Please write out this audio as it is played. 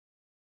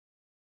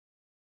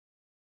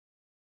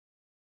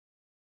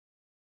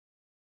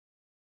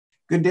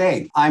Good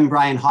day. I'm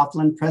Brian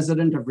Hoffland,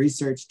 President of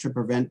Research to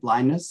Prevent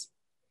Blindness.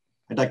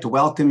 I'd like to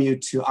welcome you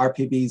to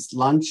RPB's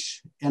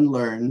Lunch and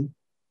Learn,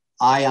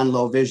 Eye on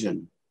Low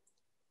Vision.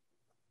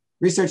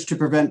 Research to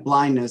Prevent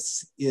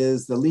Blindness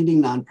is the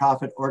leading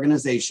nonprofit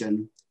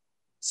organization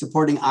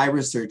supporting eye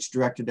research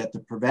directed at the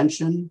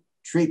prevention,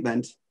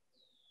 treatment,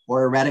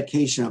 or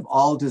eradication of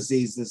all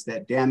diseases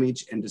that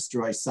damage and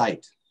destroy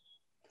sight.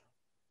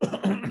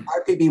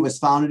 RPB was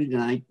founded in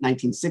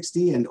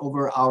 1960, and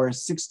over our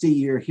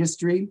 60-year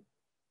history,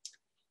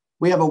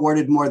 we have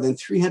awarded more than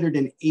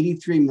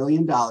 $383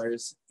 million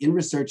in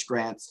research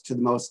grants to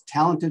the most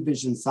talented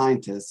vision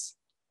scientists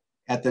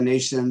at the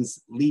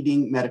nation's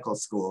leading medical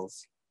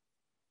schools.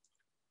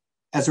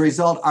 As a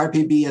result,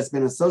 RPB has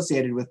been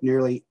associated with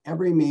nearly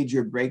every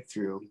major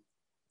breakthrough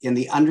in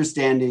the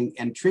understanding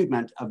and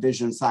treatment of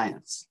vision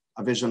science,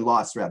 of vision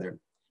loss rather.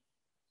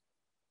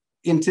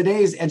 In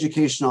today's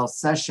educational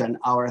session,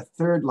 our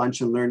third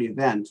Lunch and Learn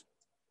event,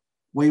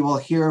 we will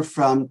hear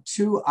from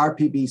two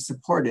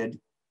RPB-supported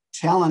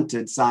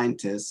talented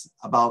scientists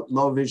about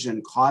low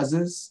vision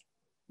causes,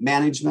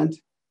 management,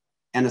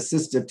 and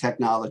assistive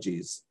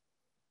technologies.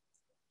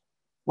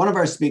 One of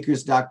our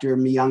speakers, Dr.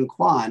 Myung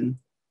Kwon,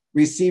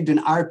 received an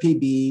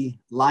RPB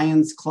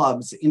Lions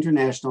Club's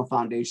International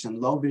Foundation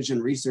Low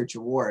Vision Research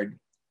Award,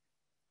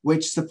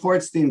 which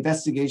supports the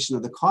investigation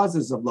of the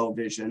causes of low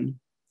vision,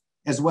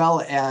 as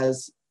well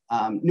as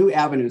new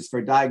avenues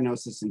for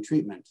diagnosis and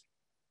treatment.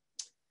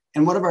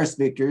 And one of our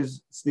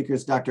speakers,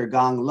 Dr.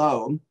 Gong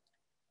Lo,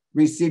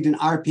 received an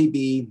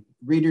RPB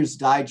Reader's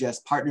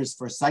Digest Partners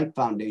for Sight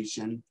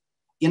Foundation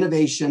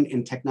Innovation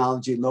in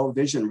Technology Low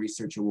Vision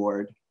Research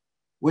Award,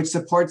 which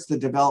supports the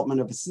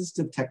development of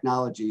assistive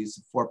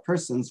technologies for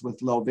persons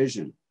with low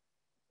vision.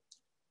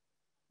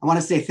 I want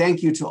to say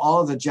thank you to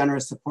all of the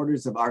generous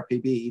supporters of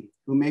RPB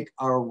who make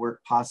our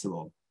work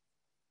possible.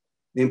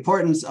 The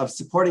importance of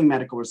supporting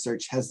medical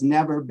research has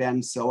never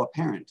been so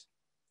apparent.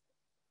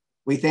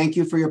 We thank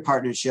you for your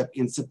partnership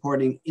in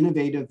supporting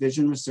innovative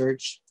vision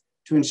research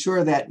to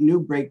ensure that new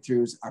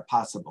breakthroughs are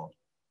possible.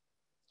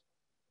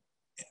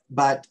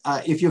 But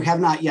if you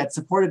have not yet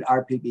supported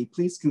RPB,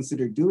 please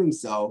consider doing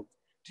so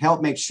to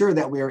help make sure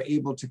that we are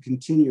able to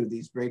continue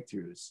these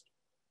breakthroughs.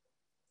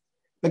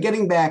 But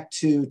getting back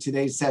to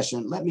today's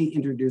session, let me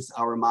introduce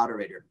our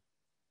moderator.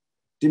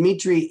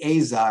 Dimitri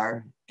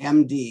Azar,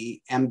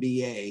 MD,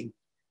 MBA,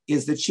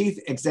 is the Chief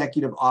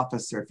Executive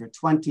Officer for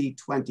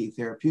 2020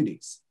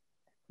 Therapeutics,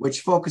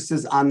 which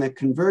focuses on the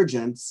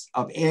convergence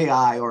of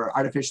AI, or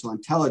artificial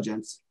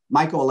intelligence,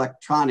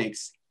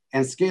 microelectronics,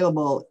 and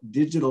scalable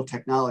digital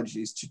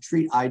technologies to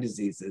treat eye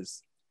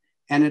diseases.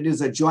 And it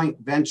is a joint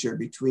venture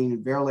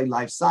between Verily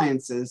Life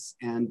Sciences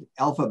and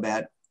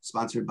Alphabet,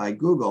 sponsored by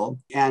Google,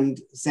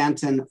 and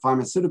Santen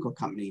Pharmaceutical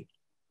Company.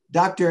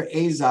 Dr.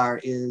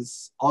 Azar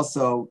is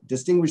also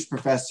Distinguished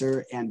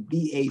Professor and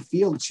BA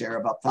Field Chair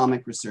of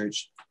Ophthalmic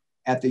Research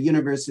at the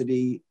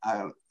University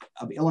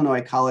of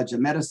Illinois College of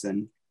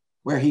Medicine,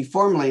 where he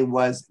formerly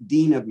was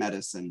Dean of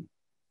Medicine.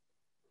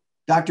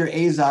 Dr.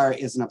 Azar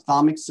is an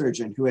ophthalmic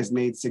surgeon who has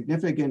made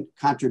significant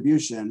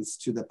contributions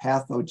to the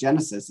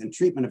pathogenesis and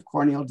treatment of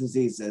corneal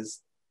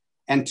diseases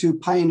and to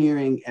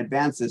pioneering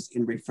advances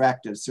in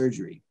refractive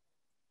surgery.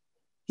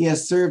 He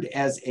has served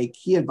as a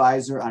key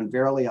advisor on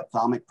Verily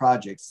ophthalmic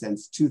projects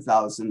since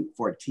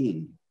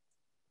 2014.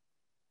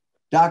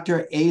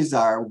 Dr.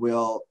 Azar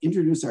will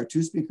introduce our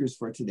two speakers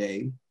for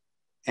today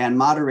and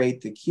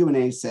moderate the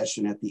Q&A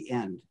session at the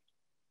end.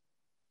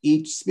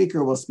 Each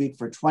speaker will speak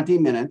for 20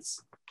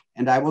 minutes,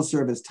 and I will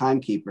serve as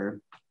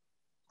timekeeper.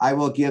 I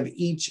will give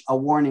each a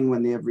warning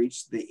when they have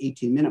reached the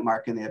 18-minute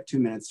mark and they have 2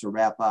 minutes to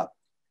wrap up.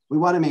 We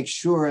want to make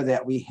sure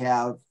that we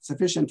have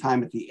sufficient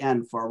time at the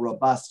end for a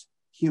robust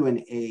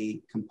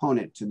Q&A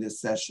component to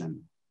this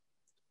session.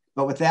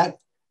 But with that,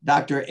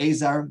 Dr.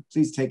 Azar,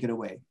 please take it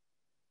away.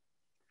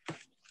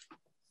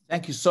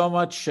 Thank you so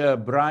much,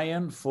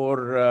 Brian,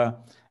 for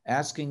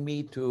asking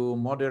me to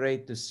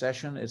moderate this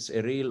session. It's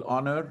a real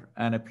honor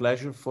and a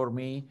pleasure for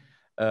me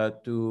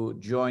to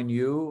join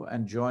you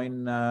and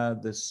join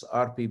this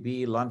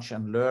RPB Lunch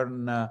and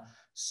Learn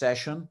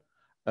session.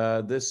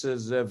 This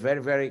is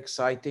very, very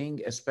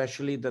exciting,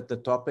 especially that the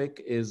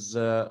topic is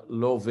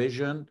low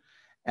vision.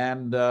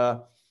 And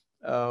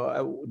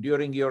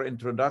during your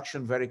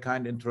introduction, very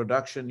kind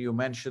introduction, you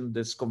mentioned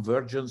this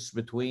convergence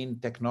between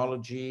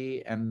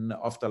technology and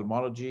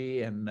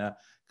ophthalmology and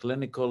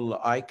clinical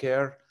eye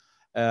care.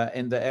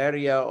 In the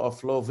area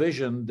of low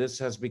vision, this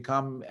has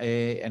become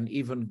an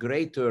even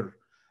greater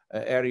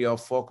area of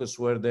focus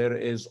where there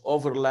is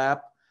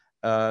overlap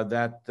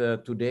that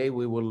today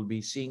we will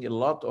be seeing a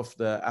lot of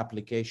the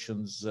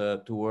applications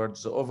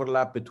towards the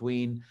overlap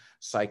between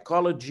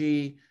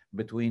psychology,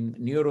 between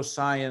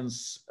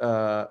neuroscience,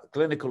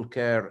 clinical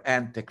care,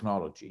 and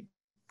technology.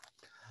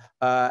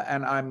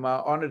 And I'm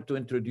honored to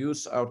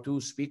introduce our two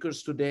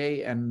speakers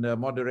today and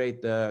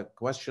moderate the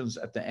questions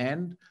at the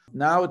end.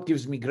 Now it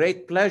gives me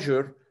great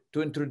pleasure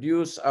to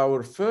introduce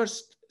our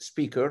first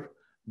speaker,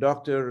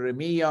 Dr.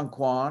 Myung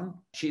Kwon.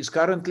 She is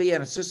currently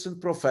an assistant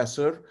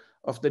professor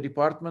of the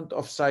Department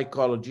of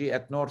Psychology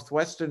at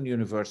Northwestern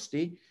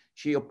University.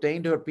 She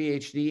obtained her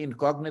PhD in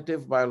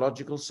cognitive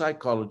biological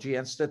psychology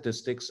and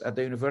statistics at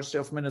the University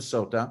of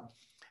Minnesota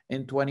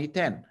in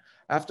 2010.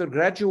 After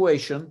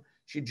graduation,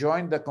 she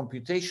joined the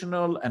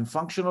Computational and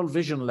Functional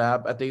Vision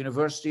Lab at the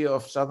University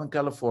of Southern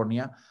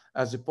California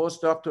as a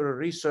postdoctoral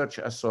research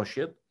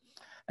associate,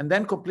 and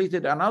then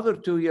completed another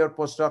 2-year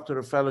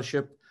postdoctoral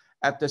fellowship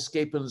at the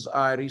Scapin's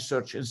Eye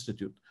Research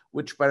Institute,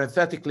 which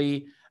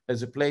parenthetically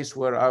is a place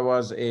where I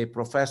was a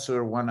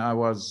professor when I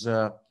was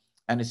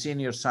and a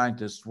senior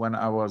scientist when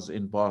I was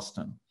in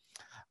Boston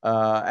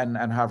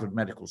and Harvard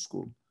Medical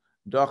School.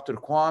 Dr.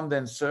 Kwan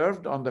then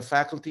served on the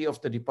faculty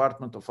of the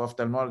Department of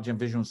Ophthalmology and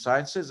Visual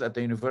Sciences at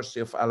the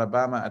University of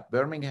Alabama at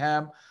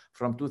Birmingham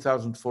from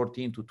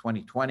 2014 to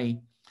 2020.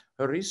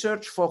 Her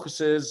research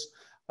focuses,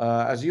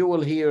 as you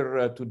will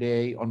hear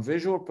today, on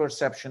visual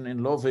perception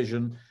in low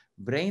vision,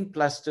 brain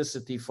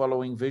plasticity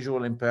following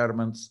visual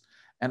impairments,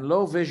 and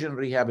low vision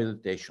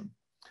rehabilitation.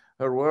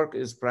 Her work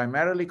is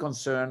primarily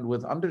concerned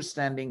with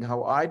understanding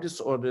how eye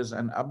disorders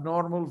and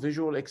abnormal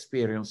visual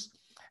experience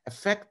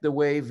affect the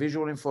way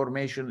visual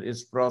information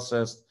is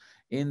processed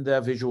in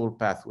the visual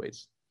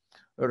pathways.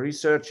 Her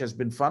research has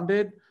been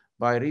funded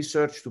by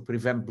Research to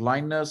Prevent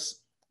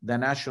Blindness, the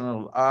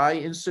National Eye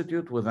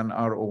Institute with an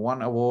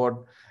R01 award,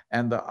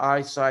 and the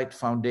Eyesight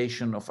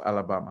Foundation of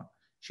Alabama.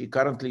 She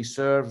currently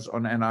serves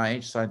on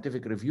NIH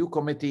Scientific Review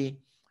Committee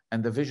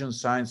and the Vision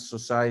Science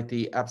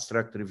Society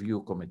Abstract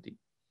Review Committee.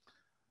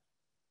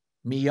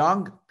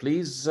 Mi-Young,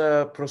 please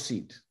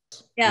proceed.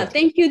 Yeah, yes.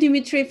 Thank you,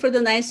 Dimitri, for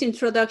the nice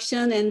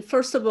introduction. And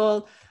first of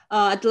all,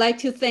 I'd like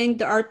to thank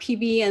the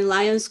RPB and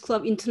Lions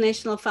Club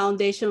International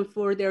Foundation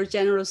for their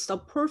generous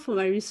support for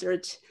my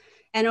research.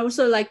 And I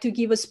also like to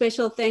give a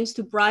special thanks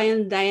to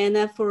Brian and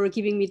Diana for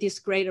giving me this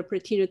great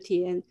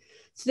opportunity. And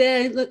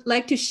today I'd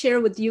like to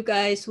share with you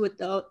guys with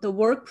the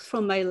work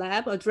from my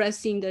lab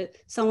addressing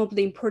some of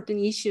the important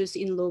issues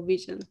in low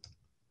vision.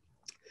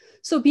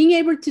 So being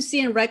able to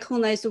see and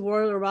recognize the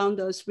world around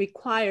us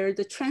requires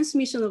the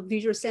transmission of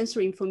visual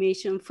sensory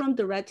information from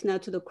the retina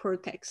to the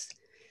cortex.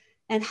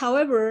 And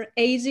however,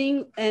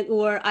 aging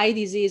or eye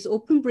disease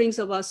often brings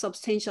about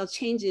substantial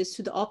changes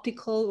to the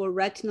optical or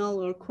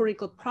retinal or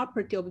cortical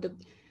property of the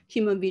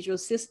human visual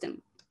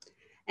system.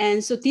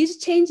 And so these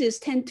changes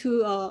tend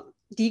to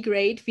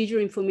degrade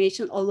visual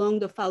information along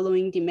the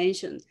following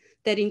dimensions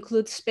that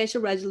include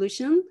spatial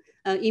resolution,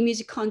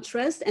 image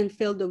contrast, and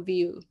field of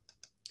view.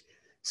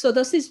 So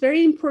thus it's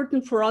very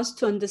important for us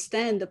to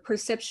understand the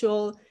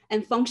perceptual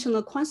and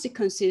functional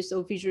consequences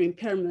of visual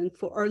impairment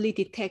for early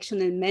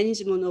detection and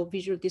management of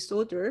visual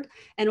disorder,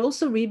 and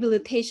also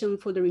rehabilitation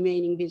for the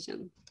remaining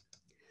vision.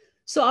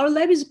 So our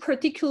lab is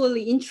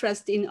particularly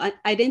interested in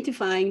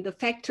identifying the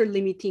factor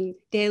limiting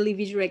daily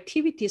visual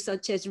activities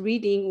such as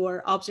reading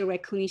or object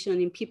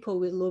recognition in people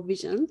with low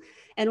vision,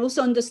 and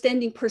also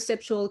understanding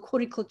perceptual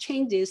cortical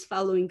changes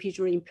following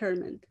visual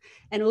impairment,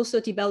 and also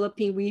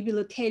developing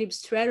rehabilitative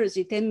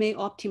strategies that may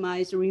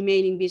optimize the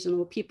remaining vision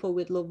of people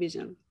with low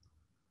vision.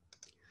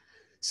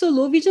 So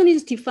low vision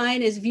is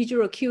defined as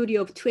visual acuity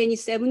of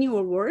 20/70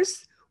 or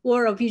worse,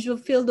 or a visual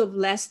field of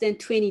less than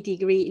 20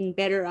 degrees in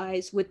better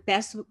eyes with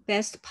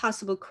best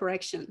possible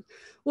correction.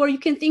 Or you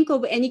can think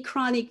of any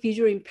chronic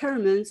visual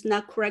impairments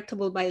not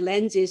correctable by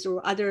lenses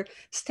or other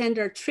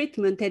standard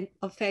treatment that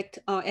affect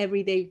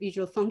everyday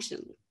visual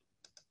function.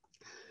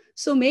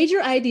 So major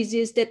eye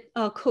diseases that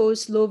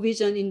cause low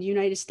vision in the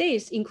United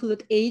States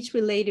include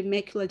age-related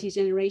macular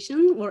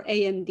degeneration, or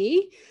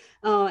AMD,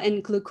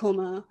 and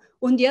glaucoma.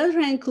 On the other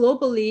hand,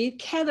 globally,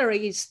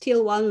 cataract is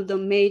still one of the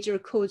major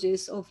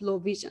causes of low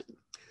vision.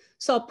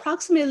 So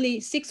approximately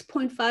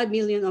 6.5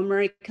 million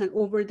Americans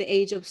over the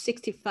age of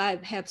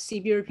 65 have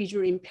severe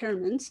visual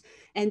impairments,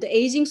 and the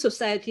aging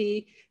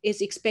society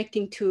is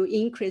expecting to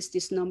increase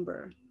this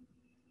number.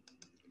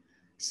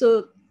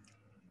 So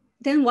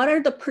then what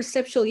are the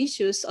perceptual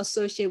issues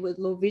associated with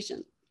low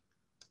vision?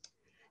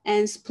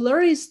 And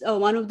blur is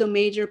one of the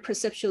major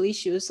perceptual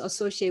issues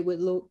associated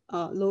with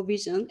low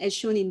vision, as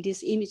shown in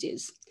these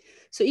images.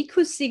 So it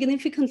could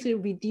significantly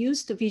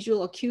reduce the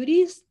visual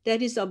acuities,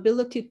 that is the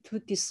ability to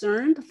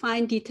discern,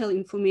 find detailed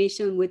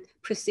information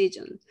with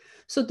precision.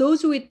 So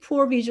those with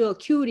poor visual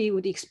acuity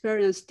would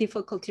experience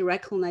difficulty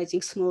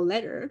recognizing small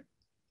letter.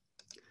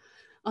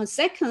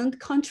 Second,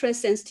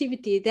 contrast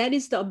sensitivity, that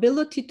is the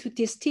ability to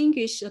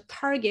distinguish a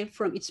target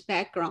from its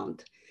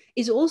background,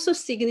 is also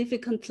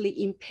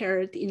significantly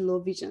impaired in low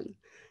vision.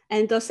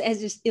 And thus,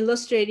 as is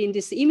illustrated in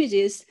these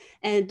images,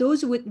 and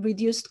those with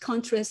reduced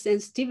contrast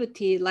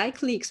sensitivity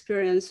likely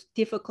experience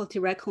difficulty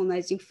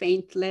recognizing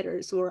faint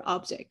letters or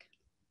objects.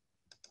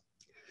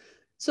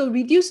 So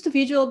reduced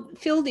visual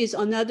field is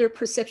another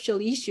perceptual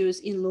issue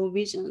in low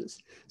visions.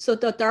 So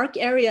the dark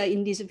area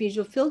in this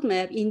visual field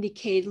map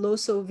indicate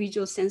loss of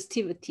visual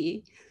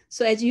sensitivity.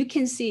 So as you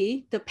can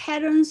see, the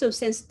patterns of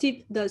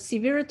the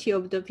severity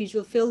of the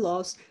visual field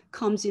loss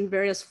comes in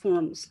various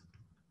forms.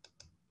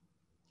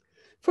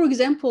 For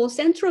example,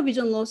 central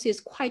vision loss is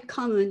quite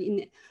common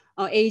in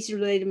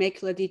age-related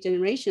macular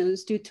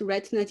degenerations due to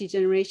retinal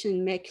degeneration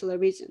in macular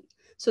region.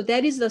 So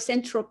that is the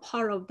central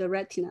part of the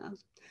retina.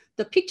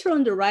 The picture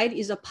on the right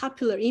is a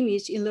popular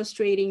image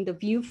illustrating the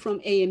view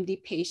from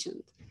AMD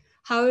patient.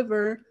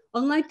 However,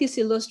 unlike this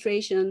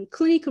illustration,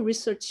 clinical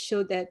research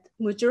showed that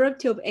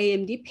majority of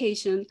AMD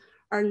patients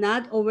are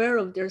not aware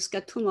of their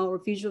scotoma or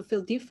visual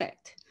field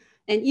defect.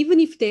 And even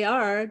if they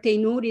are, they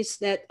notice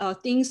that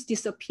things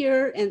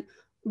disappear and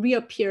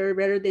reappear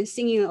rather than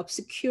seeing an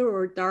obscure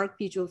or dark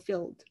visual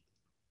field.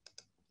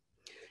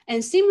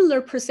 And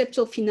similar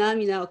perceptual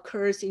phenomena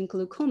occurs in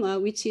glaucoma,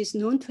 which is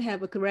known to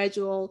have a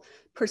gradual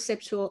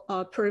perceptual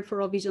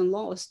peripheral vision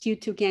loss due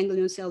to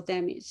ganglion cell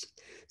damage.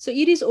 So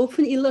it is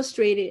often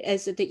illustrated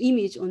as the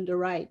image on the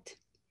right.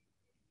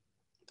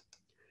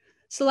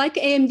 So like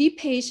AMD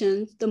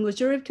patients, the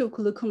majority of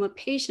glaucoma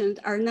patients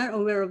are not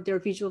aware of their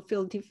visual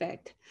field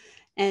defect.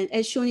 And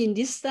as shown in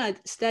these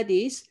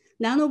studies,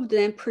 none of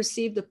them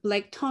perceive the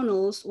black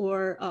tunnels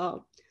or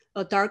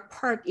a dark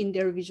part in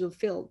their visual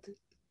field.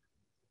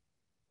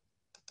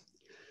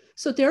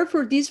 So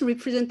therefore, these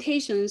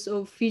representations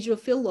of visual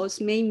field loss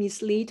may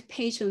mislead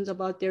patients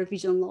about their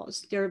vision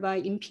loss, thereby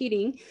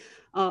impeding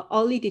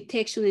early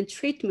detection and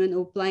treatment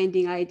of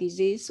blinding eye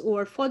disease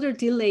or further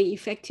delay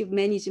effective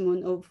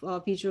management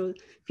of visual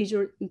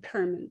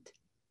impairment.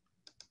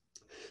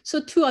 So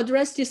to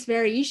address these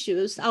very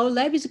issues, our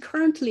lab is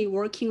currently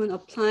working on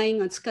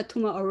applying a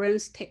scotoma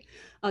awareness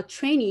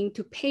training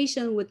to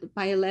patients with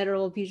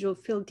bilateral visual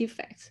field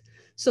defects.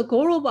 So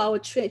goal of our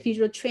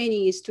visual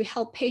training is to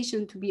help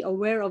patients to be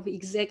aware of the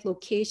exact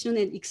location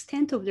and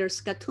extent of their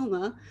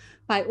scotoma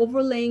by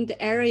overlaying the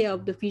area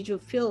of the visual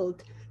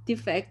field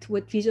defect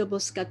with visible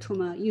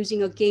scotoma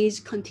using a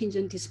gaze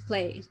contingent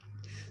display.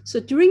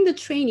 So during the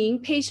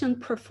training,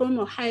 patients perform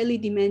a highly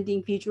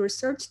demanding visual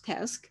search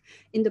task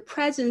in the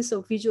presence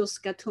of visual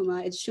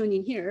scotoma as shown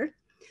in here.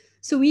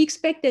 So we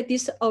expect that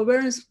this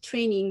awareness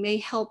training may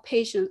help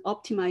patients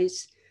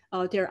optimize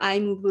their eye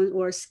movement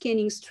or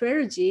scanning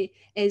strategy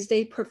as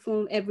they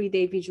perform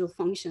everyday visual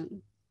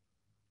function.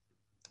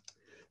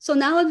 So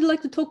now I'd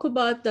like to talk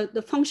about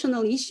the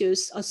functional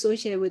issues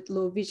associated with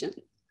low vision.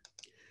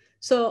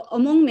 So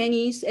among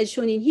many, as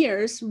shown in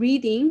here,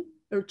 reading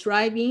or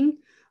driving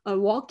or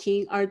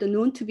walking are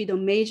known to be the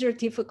major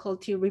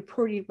difficulty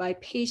reported by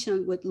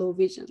patients with low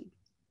vision.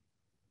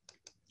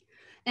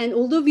 And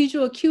although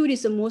visual acuity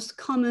is the most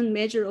common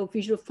measure of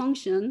visual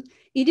function,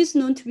 it is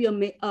known to be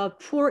a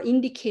poor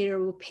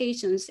indicator of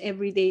patients'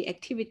 everyday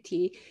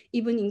activity,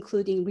 even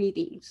including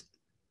readings.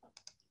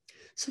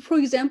 So for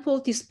example,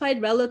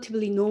 despite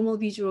relatively normal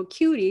visual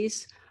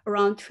acuities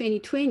around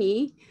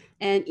 20/20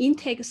 and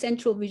intact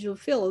central visual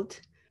field,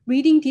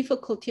 reading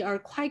difficulty are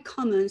quite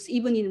common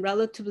even in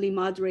relatively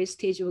moderate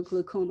stage of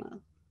glaucoma.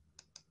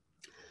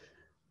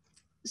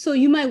 So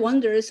you might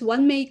wonder, what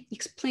may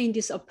explain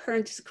this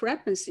apparent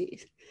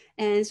discrepancy?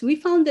 And we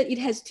found that it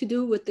has to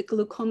do with the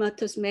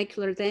glaucomatous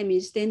macular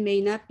damage that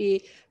may not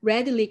be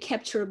readily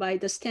captured by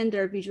the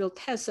standard visual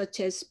tests,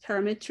 such as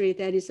parametry,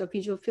 that is a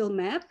visual field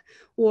map,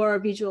 or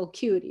visual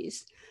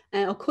acuities.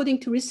 And according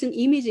to recent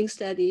imaging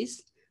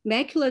studies,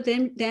 macular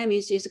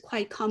damage is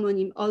quite common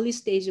in early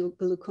stage of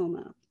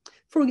glaucoma.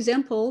 For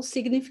example,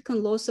 significant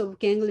loss of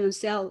ganglion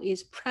cell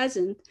is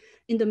present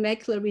in the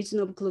macular region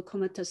of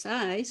glaucomatous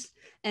eyes.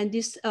 And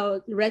this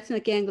retina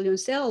ganglion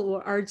cell,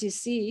 or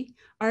RGC,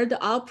 are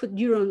the output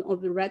neuron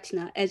of the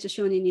retina, as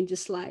shown in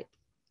this slide.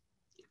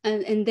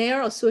 And they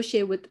are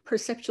associated with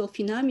perceptual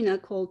phenomena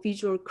called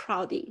visual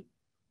crowding.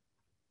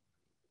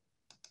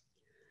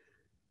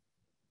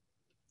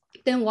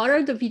 Then what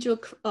are the visual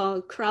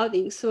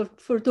crowding? So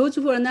for those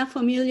who are not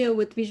familiar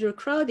with visual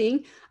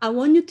crowding, I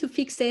want you to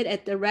fixate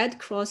at the red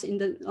cross in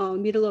the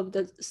middle of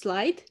the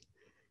slide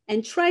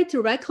and try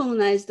to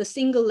recognize the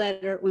single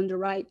letter on the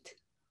right.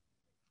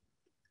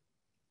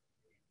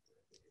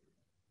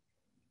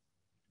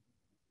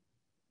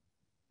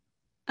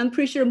 I'm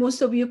pretty sure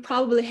most of you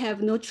probably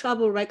have no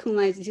trouble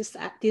recognizing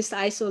this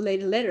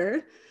isolated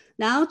letter.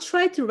 Now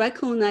try to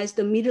recognize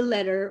the middle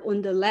letter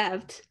on the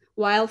left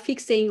while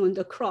fixating on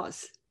the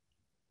cross.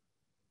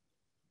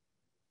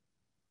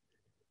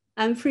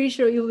 I'm pretty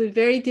sure it will be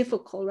very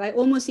difficult, right?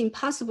 Almost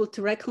impossible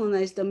to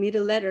recognize the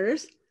middle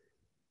letters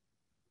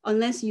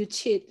unless you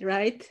cheat,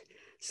 right?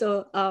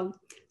 So,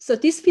 so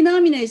this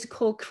phenomenon is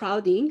called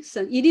crowding.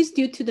 So it is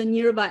due to the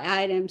nearby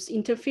items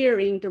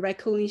interfering the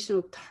recognition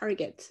of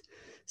targets.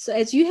 So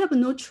as you have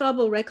no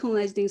trouble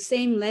recognizing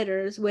same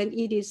letters when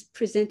it is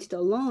presented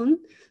alone,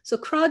 so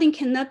crowding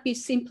cannot be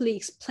simply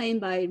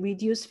explained by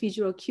reduced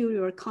visual acuity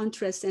or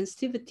contrast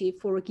sensitivity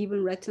for a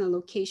given retinal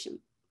location.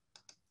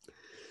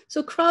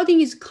 So crowding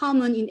is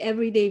common in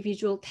everyday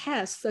visual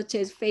tasks, such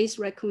as face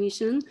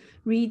recognition,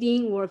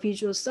 reading, or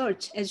visual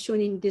search, as shown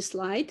in this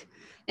slide.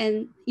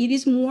 And it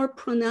is more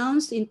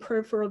pronounced in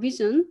peripheral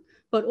vision,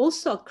 but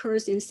also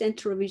occurs in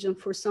central vision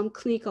for some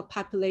clinical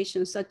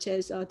populations, such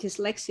as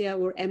dyslexia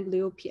or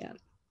amblyopia.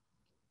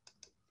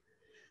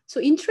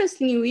 So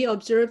interestingly, we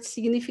observed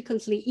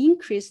significantly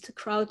increased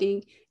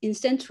crowding in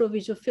central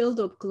visual field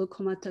of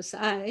glaucomatous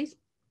eyes.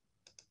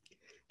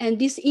 And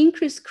this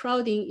increased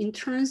crowding in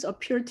turn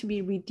appeared to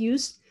be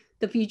reduced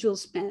the visual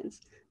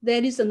spans.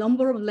 that is the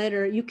number of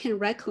letters you can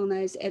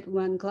recognize at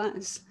one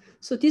glance.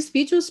 So this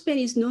visual span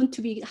is known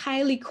to be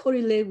highly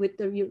correlated with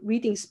the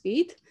reading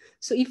speed.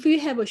 So if you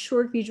have a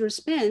short visual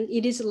span,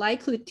 it is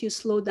likely to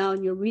slow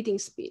down your reading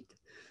speed.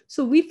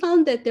 So we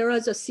found that there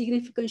was a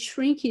significant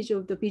shrinkage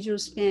of the visual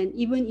span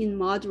even in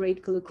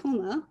moderate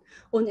glaucoma.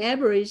 On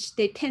average,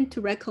 they tend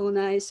to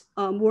recognize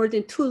more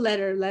than 2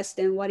 letters less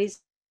than what is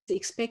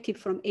expected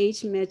from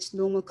age-matched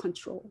normal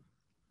control.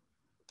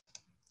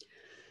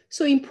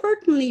 So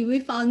importantly, we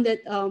found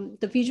that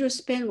the visual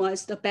span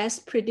was the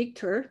best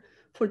predictor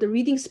for the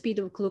reading speed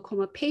of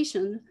glaucoma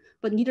patient,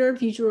 but neither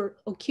visual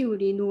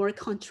acuity nor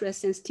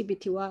contrast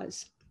sensitivity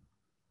was.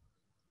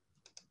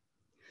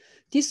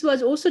 This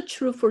was also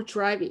true for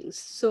driving.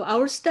 So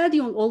our study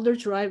on older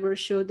drivers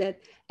showed that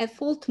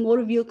at-fault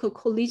motor vehicle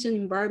collision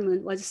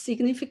environment was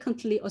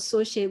significantly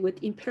associated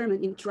with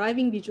impairment in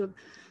driving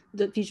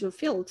the visual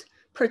field,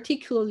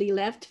 particularly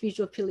left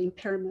visual field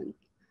impairment,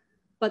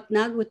 but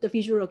not with the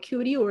visual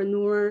acuity or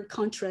nor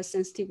contrast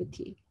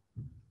sensitivity.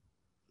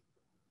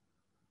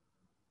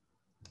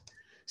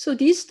 So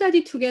these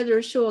studies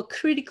together show a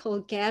critical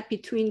gap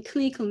between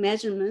clinical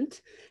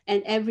measurement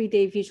and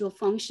everyday visual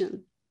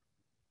function.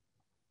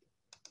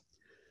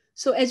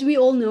 So as we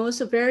all know,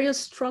 so various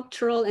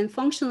structural and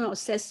functional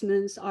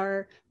assessments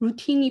are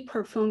routinely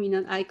performed in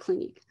an eye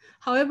clinic.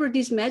 However,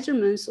 these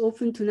measurements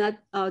often do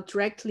not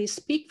directly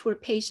speak for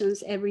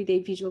patients'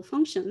 everyday visual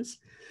functions.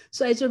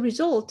 So as a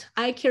result,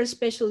 eye care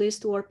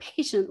specialists or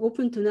patients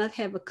often do not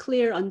have a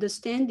clear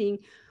understanding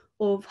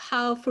of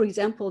how, for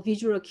example,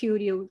 visual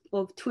acuity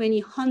of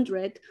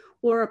 20/100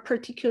 or a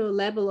particular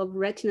level of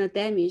retina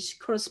damage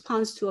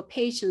corresponds to a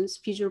patient's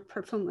visual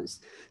performance,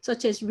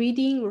 such as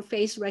reading or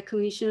face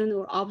recognition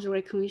or object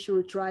recognition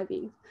or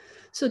driving.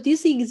 So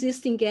this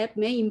existing gap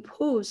may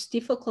impose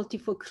difficulty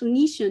for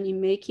clinicians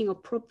in making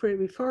appropriate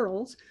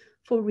referrals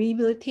for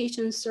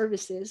rehabilitation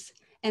services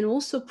and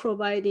also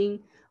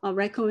providing a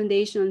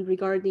recommendation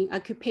regarding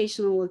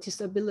occupational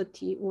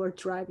disability or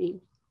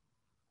driving.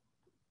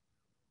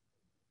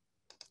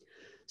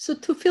 So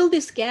to fill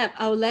this gap,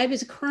 our lab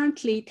is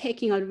currently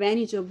taking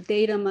advantage of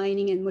data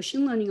mining and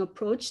machine learning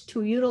approach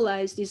to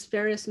utilize these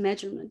various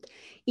measurements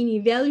in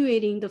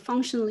evaluating the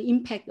functional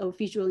impact of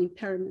visual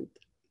impairment.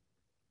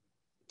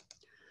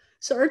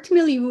 So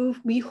ultimately,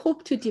 we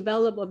hope to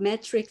develop a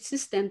metric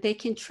system that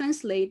can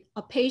translate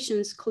a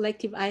patient's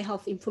collective eye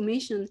health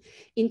information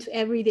into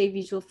everyday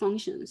visual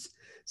functions.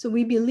 So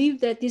we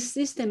believe that this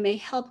system may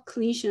help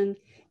clinicians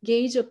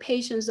gauge a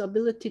patient's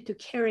ability to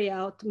carry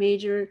out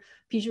major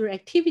visual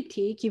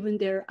activity given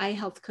their eye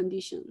health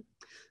condition.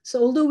 So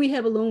although we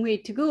have a long way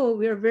to go,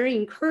 we are very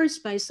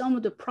encouraged by some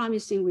of the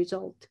promising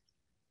results.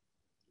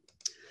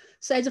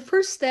 So as a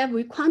first step,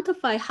 we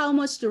quantify how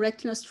much the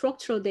retinal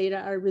structural data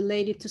are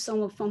related to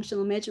some of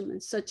functional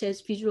measurements, such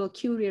as visual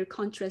acuity or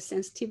contrast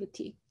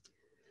sensitivity.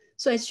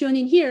 So as shown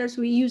in here,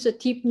 so we use a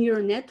deep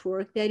neural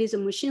network that is a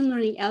machine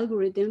learning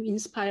algorithm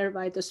inspired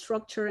by the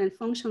structure and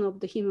function of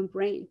the human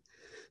brain.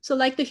 So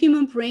like the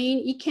human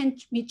brain, it can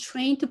be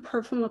trained to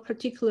perform a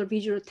particular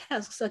visual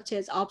task, such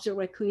as object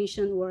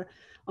recognition or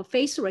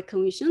face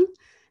recognition.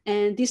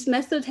 And this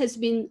method has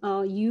been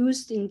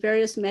used in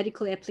various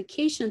medical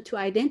applications to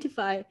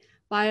identify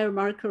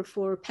biomarker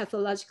for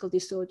pathological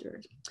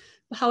disorders.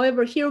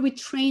 However, here we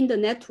train the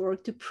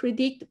network to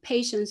predict the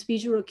patient's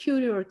visual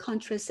acuity or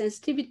contrast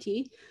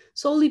sensitivity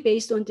solely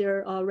based on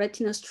their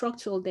retina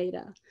structural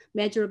data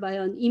measured by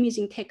an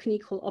imaging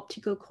technique called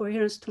optical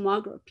coherence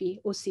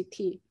tomography,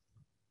 OCT.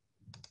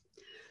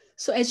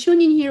 So as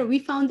shown in here, we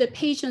found that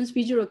patients'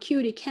 visual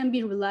acuity can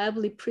be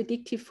reliably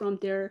predicted from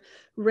their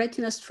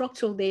retina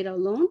structural data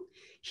alone.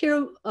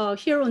 Here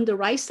on the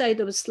right side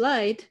of the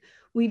slide,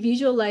 we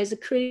visualize a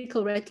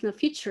critical retina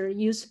feature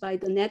used by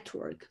the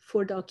network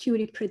for the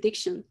acuity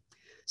prediction.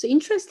 So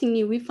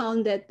interestingly, we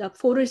found that the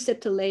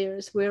photoreceptor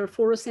layers where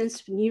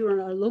photosensitive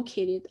neurons are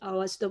located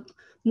was the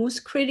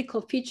most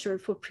critical feature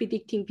for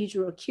predicting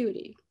visual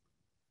acuity.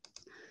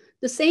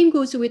 The same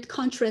goes with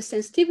contrast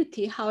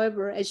sensitivity.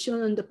 However, as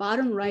shown on the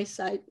bottom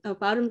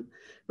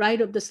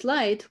right of the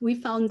slide, we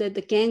found that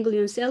the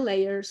ganglion cell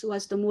layers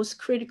was the most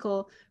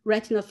critical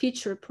retinal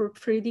feature for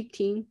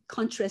predicting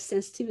contrast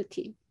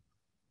sensitivity.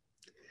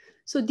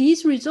 So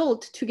these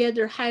results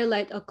together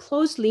highlight a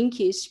close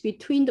linkage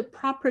between the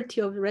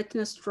property of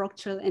retinal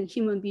structure and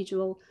human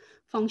visual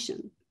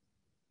function.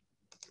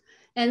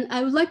 And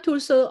I would like to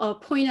also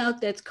point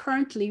out that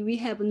currently we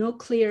have no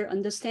clear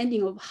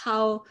understanding of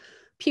how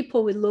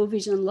people with low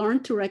vision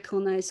learn to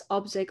recognize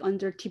objects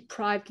under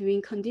deprived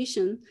viewing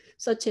conditions,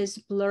 such as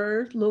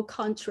blur, low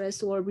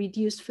contrast, or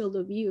reduced field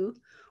of view.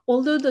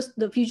 Although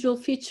the visual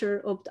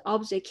feature of the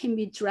object can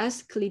be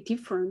drastically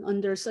different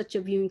under such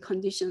a viewing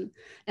condition,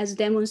 as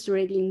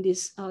demonstrated in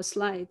this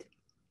slide.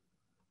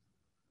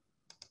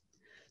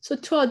 So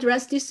to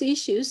address these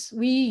issues,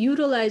 we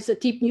utilize a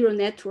deep neural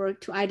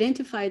network to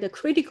identify the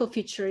critical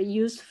feature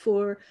used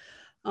for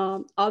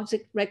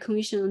object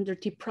recognition under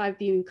deprived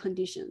viewing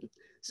condition.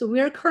 So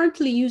we are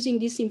currently using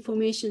this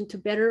information to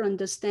better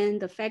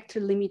understand the factor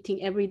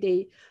limiting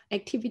everyday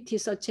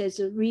activities such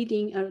as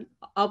reading or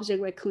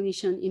object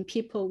recognition in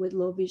people with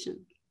low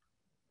vision.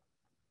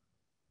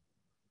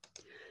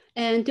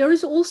 And there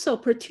is also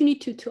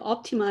opportunity to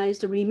optimize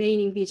the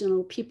remaining vision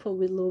of people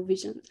with low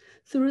vision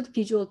through the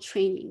visual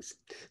trainings.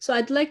 So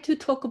I'd like to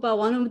talk about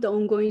one of the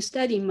ongoing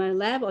studies in my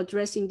lab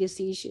addressing these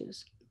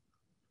issues.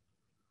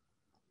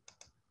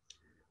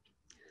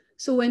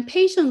 So when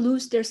patients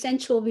lose their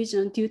central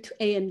vision due to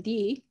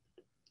AMD,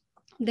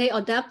 they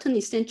adopt an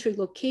eccentric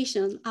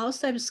location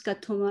outside of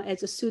scotoma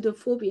as a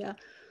pseudophobia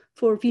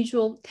for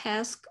visual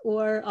task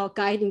or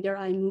guiding their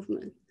eye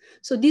movement.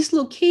 So this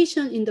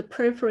location in the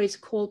periphery is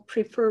called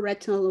preferred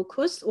retinal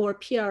locus or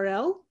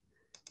PRL.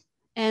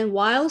 And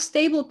while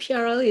stable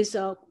PRL is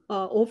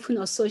often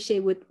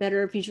associated with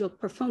better visual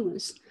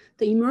performance,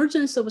 the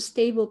emergence of a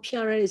stable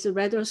PRL is a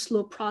rather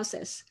slow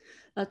process,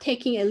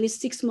 taking at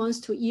least 6 months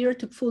to a year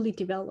to fully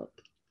develop.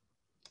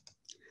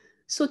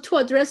 So to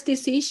address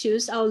these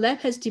issues, our lab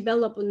has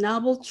developed a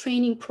novel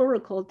training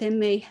protocol that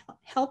may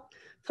help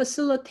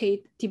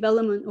facilitate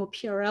development of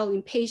PRL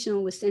in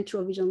patients with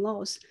central vision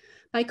loss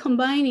by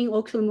combining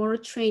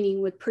oculomotor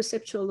training with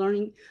perceptual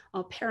learning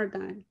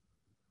paradigm.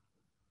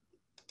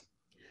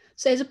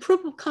 So as a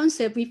proof of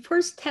concept, we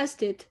first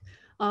tested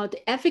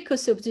the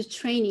efficacy of this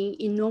training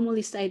in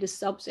normally sighted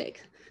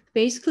subjects.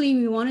 Basically,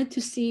 we wanted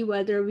to see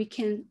whether we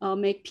can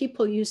make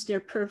people use their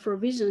peripheral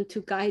vision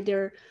to guide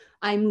their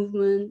eye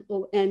movement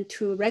and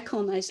to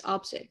recognize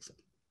objects.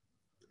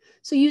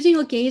 So using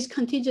a gaze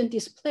contingent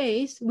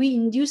displays, we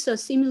induce a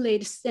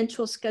simulated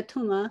central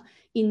scotoma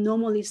in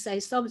normally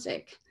sized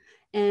subject.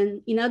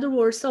 And in other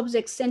words,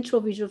 subject's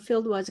central visual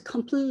field was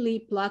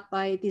completely blocked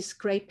by this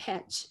gray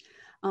patch,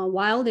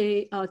 while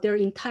their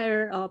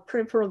entire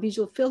peripheral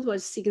visual field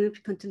was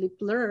significantly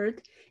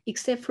blurred,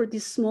 except for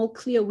this small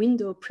clear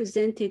window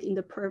presented in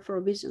the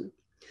peripheral vision.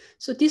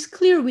 So this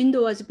clear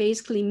window was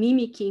basically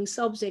mimicking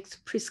subject's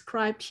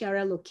prescribed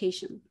PRL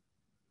location.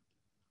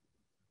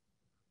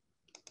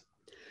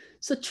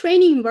 So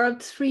training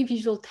involved 3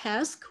 visual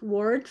tasks: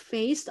 word,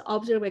 face,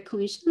 object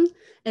recognition,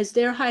 as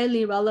they're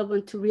highly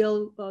relevant to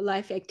real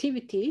life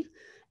activity.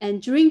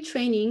 And during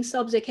training,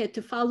 subject had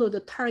to follow the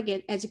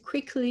target as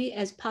quickly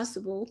as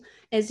possible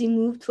as he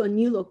moved to a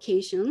new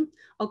location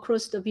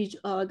across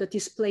the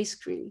display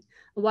screen,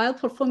 while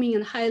performing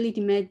a highly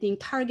demanding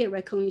target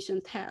recognition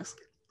task.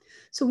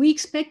 So we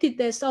expected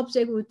that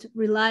subject would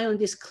rely on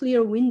this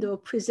clear window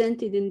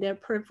presented in their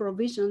peripheral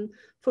vision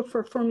for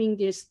performing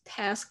this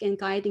task and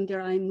guiding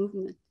their eye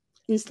movement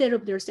instead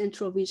of their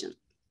central vision.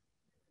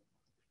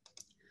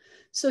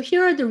 So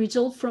here are the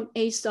results from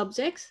 8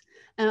 subjects.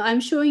 I'm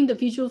showing the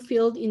visual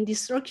field in these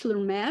circular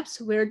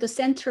maps where the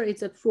center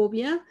is a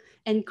fovea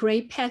and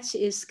gray patch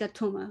is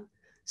scotoma.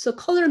 So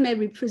color map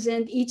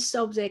represent each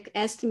subject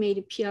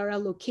estimated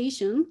PRL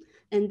location,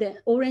 and the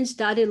orange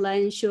dotted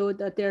line show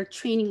that their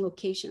training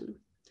location.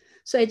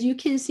 So as you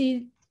can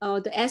see,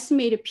 the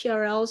estimated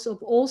PRLs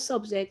of all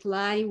subjects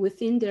lie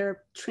within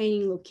their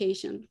training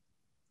location.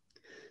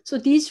 So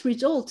these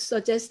results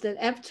suggest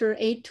that after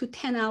 8 to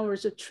 10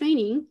 hours of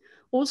training,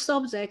 all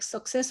subjects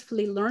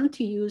successfully learn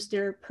to use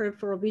their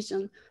peripheral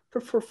vision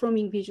for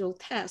performing visual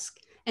tasks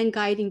and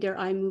guiding their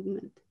eye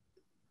movement.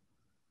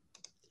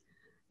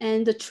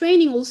 And the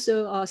training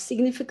also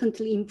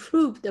significantly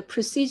improved the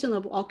precision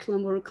of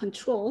oculomotor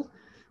control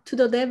to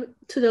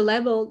the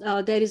level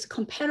that is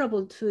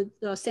comparable to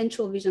the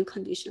central vision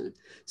condition.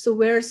 So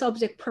where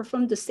subject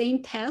performed the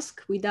same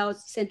task without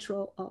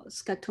central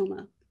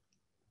scotoma.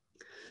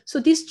 So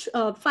this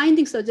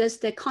finding suggests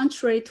that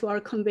contrary to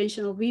our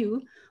conventional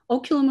view,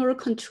 oculomotor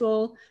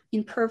control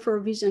in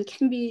peripheral vision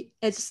can be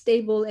as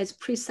stable, as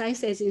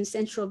precise as in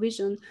central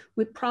vision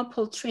with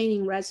proper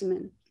training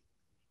regimen.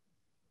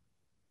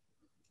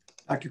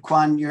 Dr.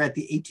 Kwan, you're at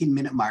the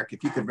 18-minute mark.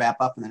 If you could wrap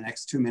up in the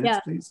next 2 minutes,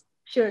 please.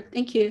 Sure,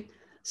 thank you.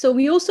 So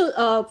we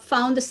also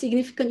found a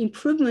significant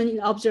improvement in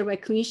object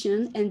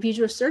recognition and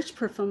visual search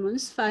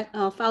performance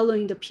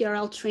following the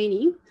PRL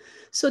training.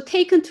 So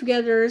taken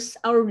together,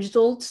 our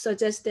results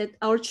suggest that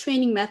our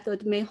training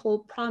method may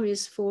hold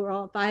promise for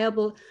a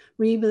viable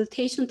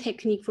rehabilitation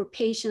technique for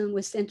patients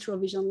with central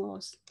vision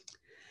loss.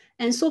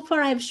 And so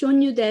far, I've shown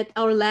you that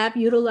our lab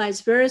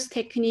utilized various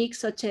techniques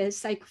such as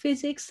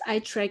psychophysics, eye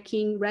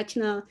tracking,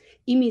 retina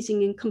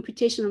imaging, and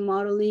computational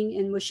modeling,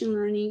 and machine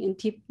learning and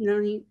deep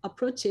learning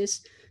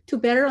approaches to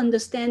better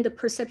understand the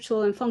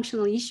perceptual and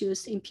functional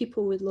issues in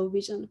people with low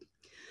vision.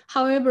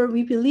 However,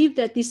 we believe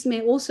that this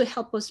may also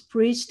help us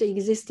bridge the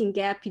existing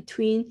gap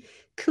between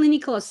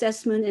clinical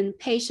assessment and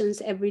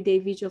patients' everyday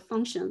visual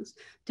functions,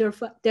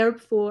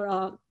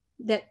 therefore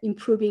that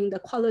improving the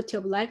quality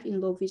of life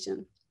in low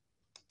vision.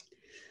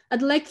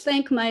 I'd like to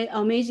thank my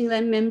amazing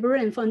lab member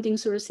and funding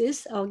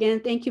sources. Again,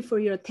 thank you for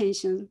your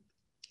attention.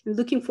 I'm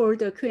looking forward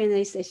to a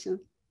Q&A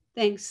session.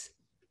 Thanks.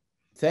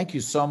 Thank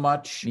you so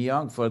much,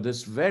 Young, for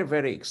this very,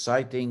 very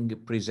exciting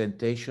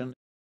presentation.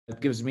 It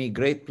gives me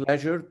great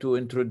pleasure to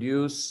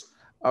introduce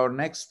our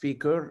next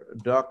speaker,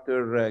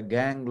 Dr.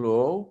 Gang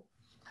Luo.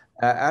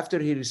 After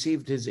he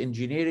received his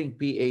engineering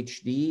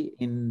PhD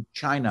in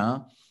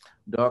China,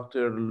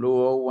 Dr.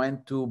 Luo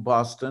went to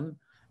Boston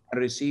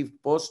and received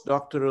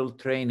postdoctoral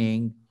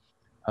training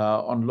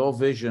on low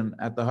vision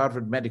at the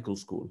Harvard Medical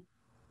School.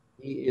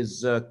 He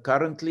is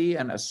currently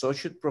an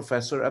associate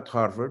professor at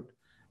Harvard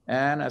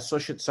and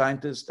associate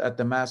scientist at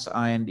the Mass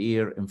Eye and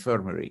Ear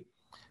Infirmary.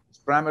 His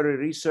primary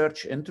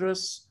research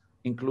interests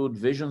include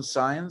vision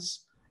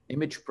science,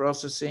 image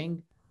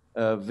processing,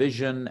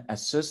 vision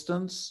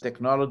assistance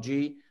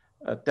technology,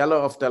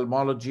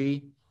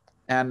 teleophthalmology,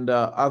 and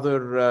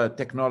other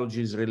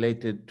technologies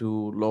related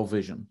to low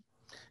vision.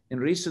 In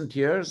recent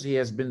years, he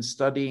has been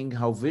studying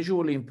how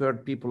visually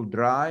impaired people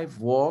drive,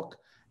 walk,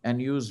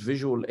 and use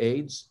visual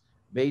aids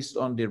based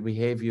on their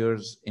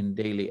behaviors in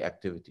daily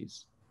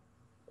activities.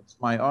 It's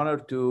my honor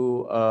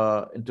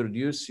to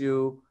introduce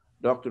you,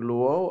 Dr.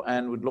 Luo,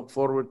 and would look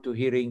forward to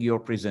hearing your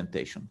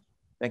presentation.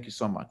 Thank you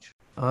so much.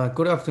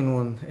 Good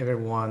afternoon,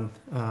 everyone.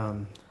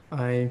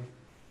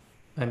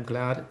 I'm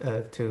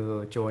glad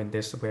to join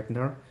this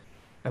webinar.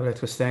 I would like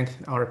to thank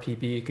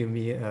RPB giving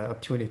me an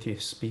opportunity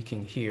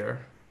speaking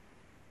here.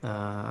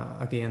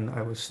 Again,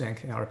 I would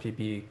thank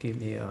RPB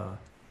giving me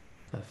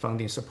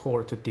funding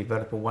support to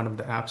develop one of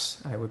the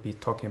apps I will be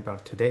talking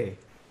about today.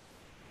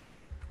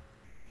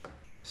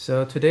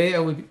 So today I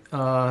will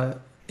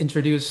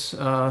introduce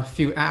a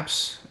few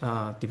apps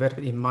developed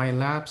in my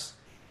labs,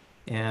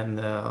 and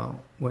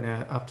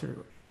after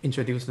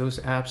introduce those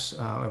apps,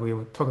 we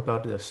will talk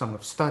about some of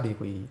the study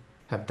we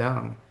have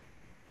done,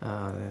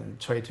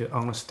 try to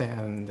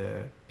understand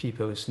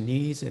people's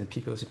needs and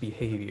people's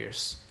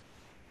behaviors.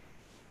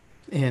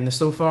 And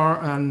so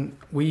far,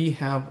 we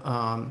have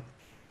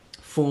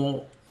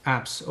 4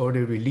 apps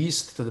already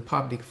released to the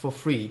public for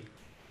free,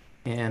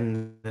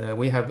 and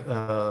we have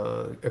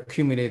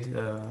accumulated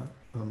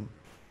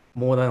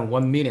more than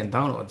 1 million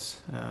downloads.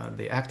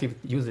 The active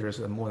users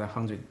are more than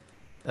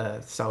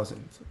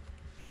 100,000.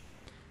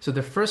 So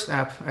the first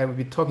app I will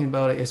be talking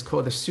about is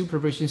called the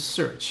Supervision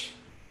Search,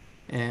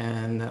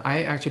 and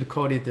I actually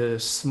call it the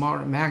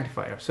Smart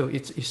Magnifier. So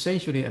it's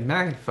essentially a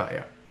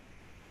magnifier,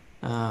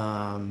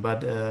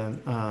 but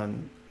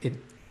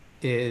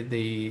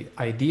the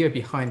idea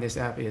behind this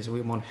app is we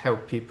want to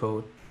help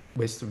people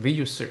with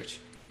visual search,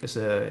 because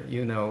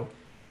you know,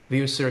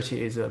 visual search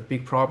is a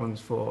big problem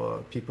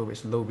for people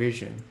with low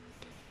vision,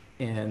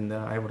 and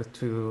I would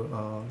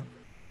to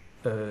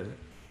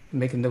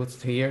make a note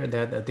here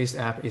that this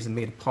app is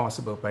made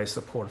possible by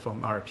support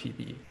from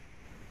RPB.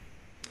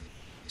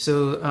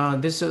 So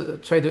this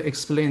try to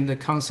explain the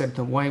concept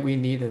of why we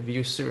need a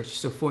view search.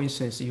 So for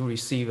instance, you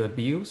receive a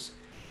views,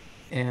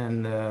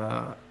 and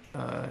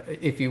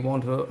if you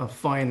want to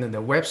find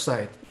the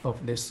website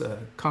of this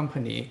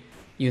company,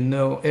 you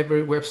know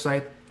every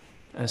website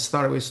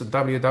start with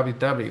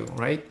www,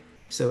 right?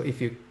 So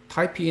if you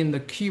type in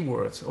the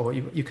keywords, or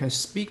you can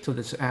speak to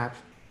this app,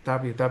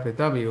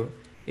 www,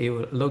 it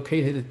will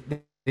locate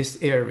this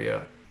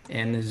area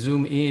and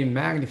zoom in,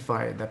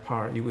 magnify that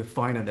part. You will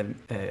find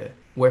the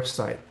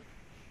website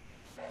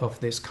of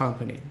this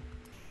company.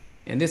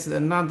 And this is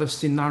another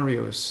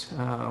scenarios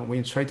when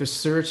you try to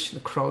search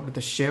across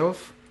the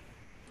shelf.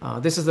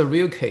 This is a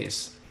real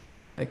case.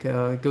 Like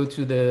go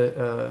to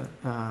the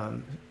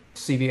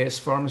CVS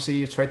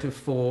pharmacy, try to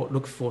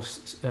look for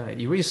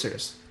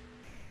erasers.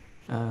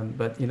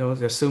 But you know,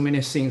 there's so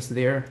many things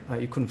there,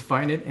 you couldn't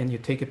find it, and you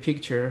take a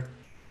picture,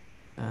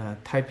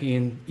 type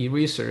in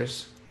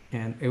erasers,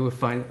 and it will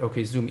find,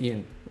 okay, zoom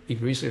in,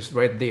 erasers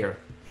right there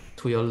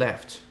to your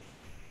left.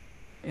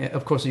 And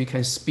of course, you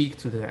can speak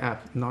to the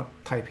app, not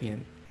type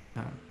in.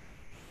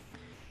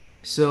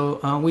 So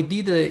we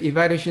did an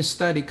evaluation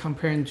study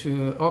comparing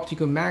to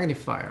optical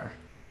magnifier,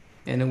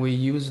 and we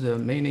used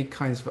many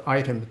kinds of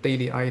items,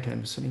 daily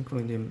items,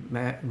 including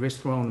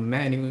restaurant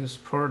menus,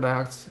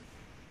 product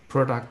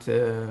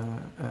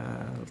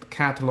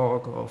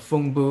catalog, or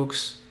phone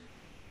books.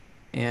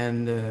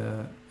 And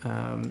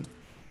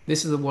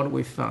this is what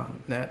we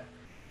found, that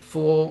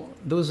for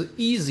those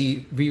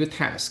easy view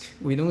tasks,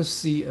 we don't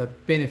see a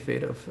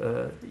benefit of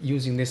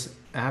using this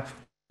app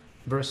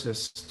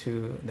versus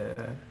to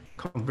the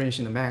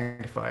conventional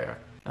magnifier.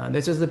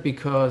 This is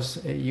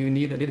because you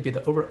need a little bit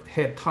of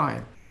overhead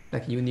time.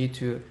 Like you need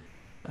to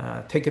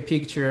take a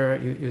picture,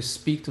 you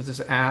speak to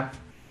this app,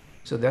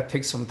 so that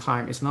takes some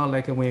time. It's not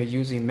like when you're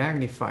using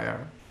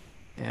magnifier,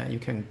 you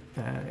can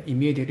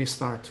immediately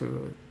start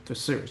to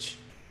search.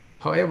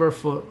 However,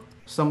 for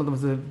some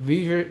of the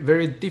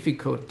very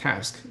difficult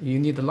tasks, you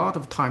need a lot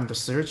of time to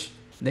search,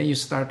 then you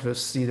start to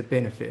see the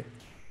benefit.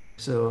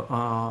 So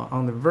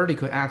on the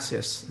vertical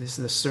axis, this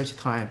is the search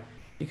time.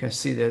 You can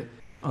see that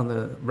on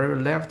the very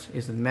left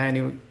is the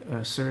manual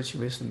search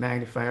with the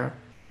magnifier,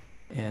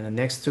 and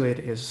next to it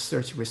is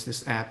search with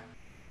this app.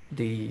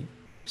 The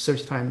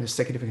search time is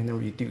significantly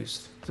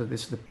reduced. So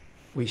this is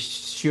we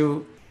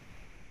show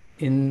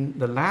in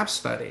the lab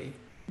study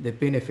the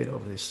benefit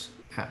of this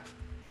app.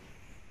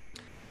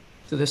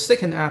 So the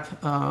second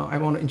app I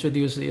want to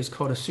introduce is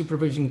called a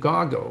Supervision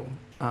Goggle.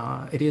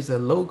 It is a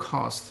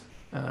low-cost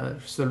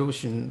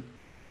solution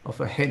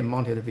of a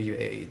head-mounted visual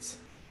aids.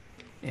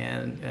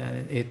 And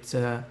if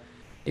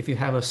you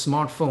have a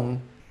smartphone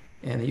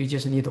and you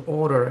just need to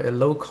order a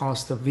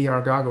low-cost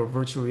VR goggle,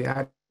 virtual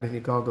reality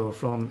goggle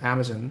from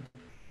Amazon,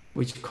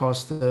 which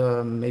costs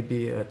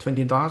maybe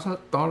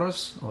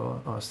 $20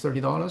 or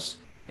 $30,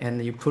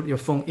 and you put your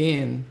phone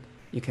in,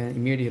 you can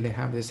immediately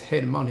have this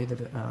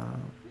head-mounted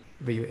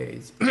view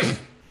aids.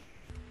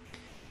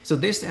 So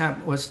this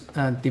app was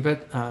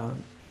developed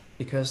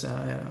because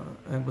I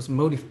was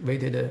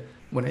motivated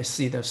when I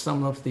see that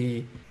some of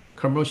the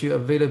commercially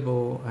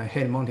available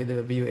head-mounted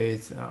view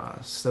aids are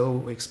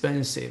so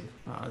expensive.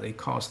 They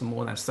cost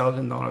more than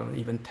 $1,000,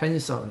 even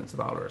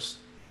 $10,000,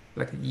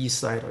 like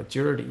Eastside or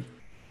Journey.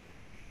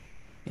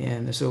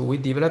 And so we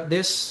developed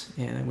this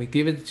and we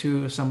give it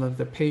to some of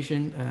the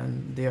patients,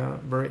 and they are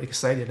very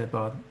excited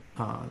about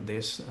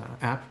this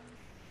app.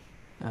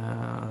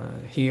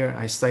 Here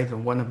I cite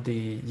one of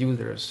the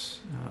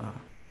users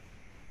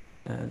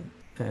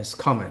as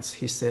comments.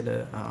 He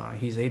said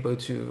he's able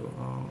to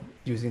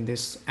using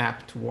this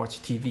app to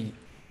watch TV.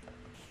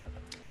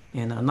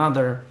 And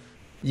another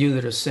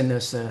user sent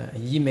us an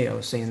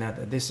email saying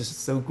that this is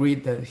so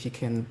great that he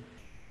can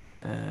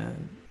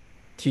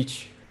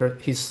teach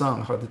his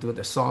son how to do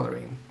the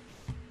soldering.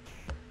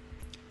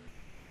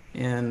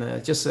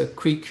 And just a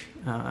quick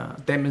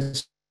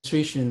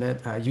demonstration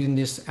that using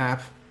this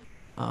app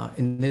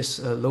in this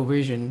low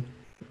vision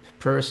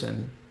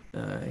person,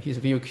 his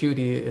view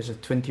acuity is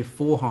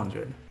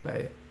 2400.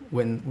 Right?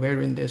 When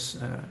wearing this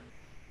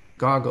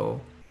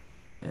goggle,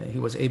 he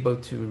was able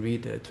to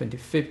read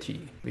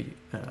 2050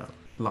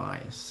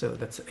 lines. So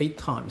that's 8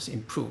 times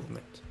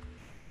improvement.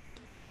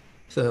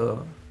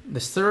 So the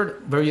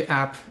third value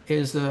app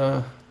is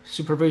a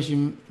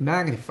supervision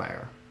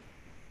magnifier.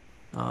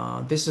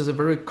 This is a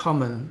very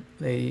common.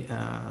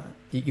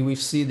 You will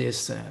see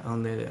this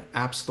on the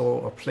App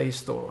Store or Play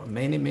Store.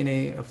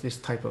 Many of this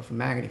type of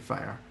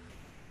magnifier.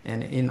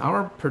 And in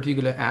our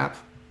particular app,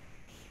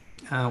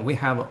 we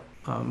have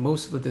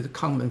most of the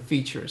common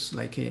features,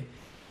 like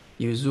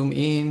you zoom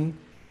in,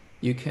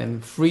 you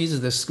can freeze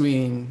the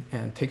screen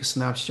and take a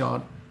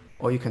snapshot,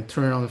 or you can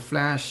turn on the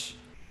flash,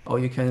 or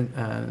you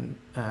can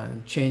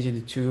change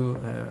it to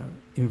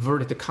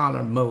inverted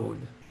color mode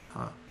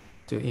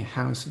to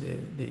enhance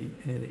the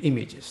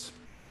images.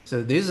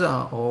 So these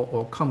are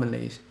all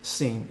commonly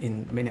seen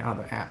in many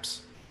other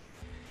apps.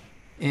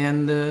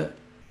 And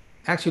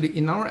actually,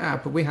 in our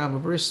app, we have a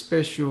very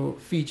special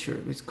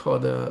feature. It's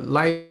called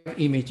live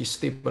image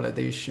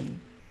stabilization.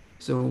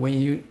 So when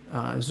you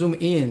zoom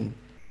in,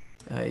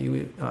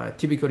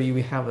 typically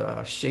we have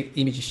a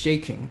image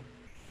shaking.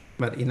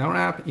 But in our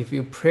app, if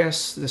you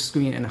press the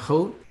screen and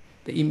hold,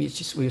 the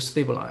images will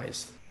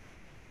stabilize,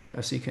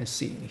 as you can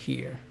see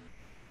here.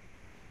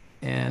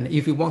 And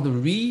if you want to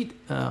read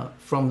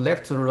from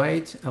left to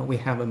right, we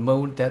have a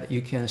mode that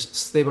you can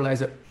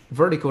stabilize it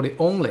vertically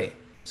only,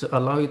 so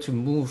allow you to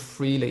move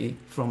freely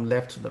from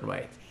left to the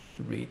right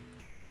to read.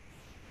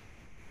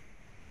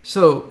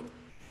 So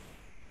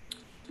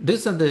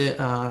these are the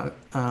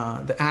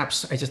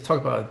apps I just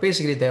talked about.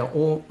 Basically, they're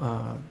all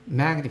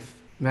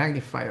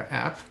magnifier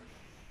app,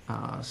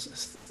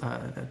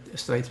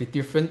 slightly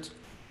different.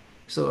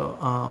 So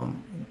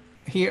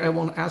here I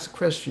want to ask a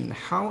question: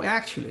 how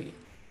actually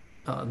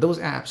those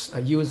apps are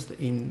used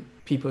in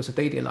people's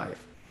daily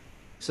life?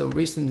 So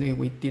recently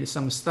we did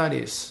some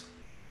studies,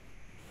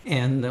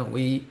 and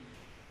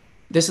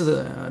this is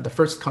the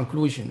first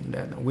conclusion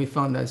that we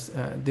found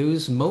that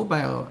those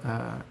mobile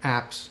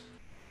apps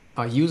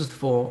are used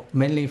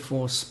mainly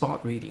for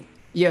spot reading.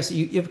 Yes,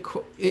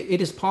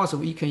 it is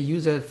possible you can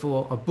use it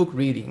for a book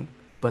reading,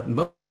 but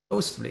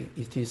mostly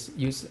it is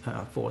used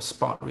for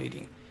spot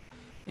reading.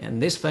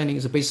 And this finding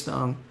is based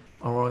on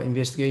our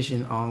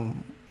investigation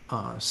on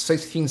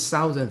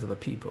 16,000 of the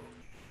people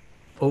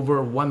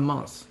over 1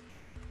 month.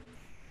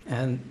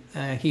 And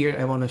here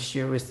I want to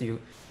share with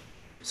you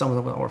some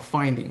of our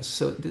findings.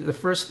 So the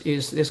first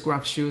is this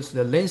graph shows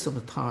the length of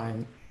the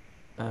time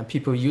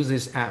people use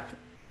this app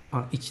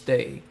on each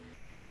day.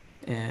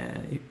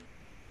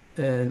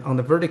 And on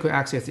the vertical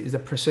axis is the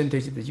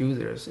percentage of the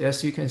users.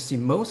 As you can see,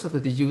 most of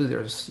the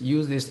users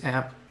use this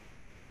app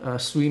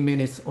 3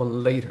 minutes or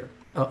later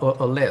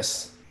or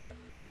less.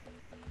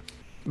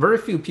 Very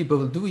few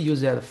people do use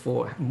that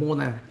for more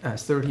than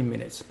 30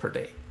 minutes per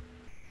day.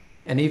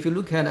 And if you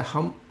look at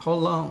how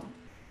long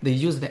they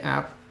use the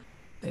app,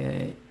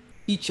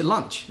 each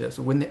lunch,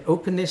 so when they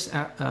open this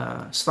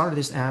app, start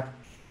this app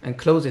and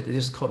close it,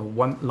 this is called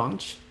one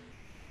lunch.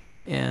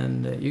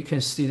 And you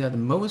can see that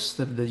most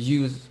of the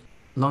use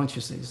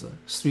lunches is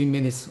 3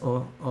 minutes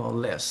or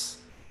less.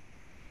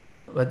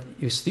 But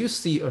you still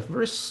see a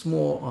very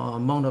small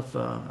amount of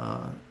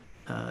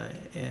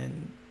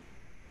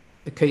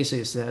the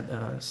cases that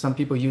some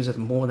people use it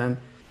more than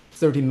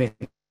 30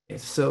 minutes.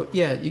 So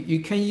yeah, you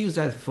can use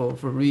that for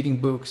reading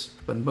books,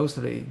 but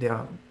mostly they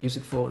are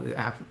used for the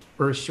app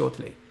very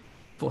shortly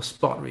for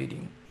spot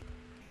reading.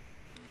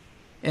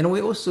 And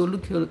we also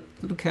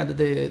look at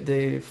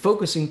the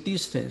focusing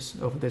distance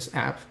of this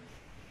app,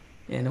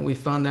 and we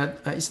found that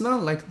it's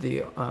not like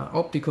the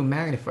optical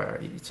magnifier.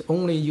 It's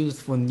only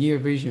used for near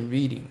vision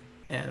reading,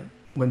 And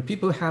when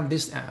people have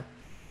this app,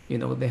 you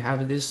know, they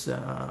have this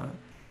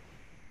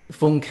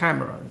phone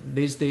camera.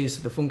 These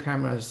days, the phone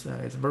camera is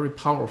very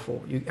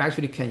powerful. You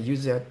actually can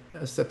use that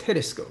as a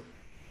telescope.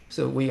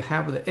 So we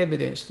have the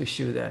evidence to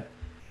show that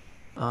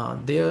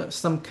there are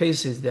some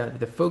cases that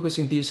the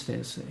focusing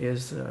distance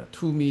is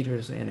 2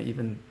 meters and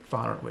even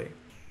far away.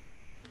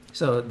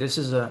 So this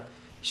is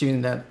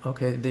showing that,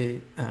 okay,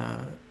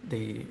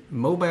 the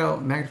mobile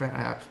magnifier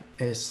app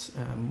is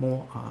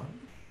more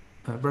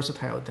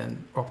versatile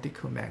than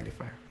optical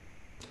magnifier.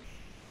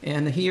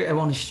 And here I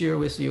want to share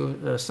with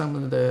you some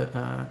of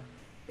the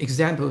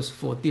examples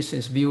for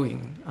distance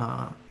viewing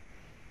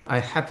I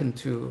happen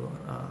to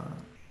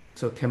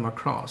come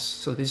across.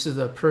 So this is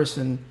a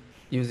person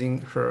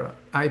using her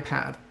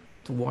iPad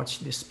to watch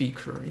the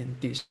speaker in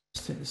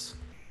distance.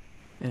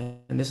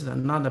 And this is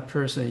another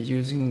person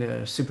using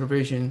the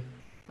supervision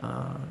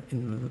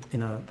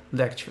in a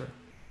lecture.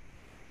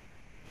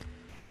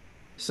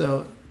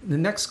 So the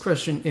next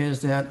question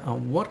is that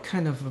what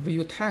kind of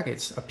view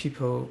targets are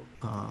people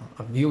are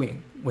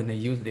viewing when they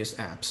use these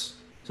apps?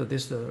 So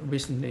this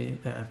recently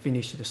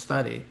finished the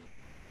study.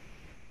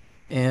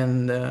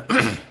 And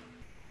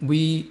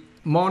we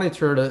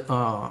monitored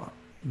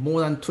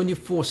more than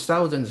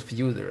 24,000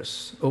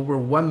 users over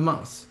 1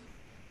 month.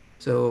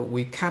 So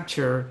we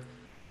capture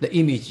the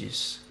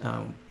images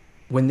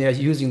when they are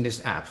using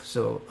this app.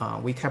 So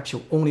we capture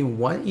only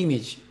one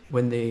image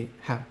when they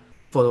have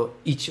for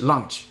each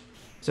launch.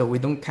 So we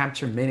don't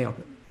capture many of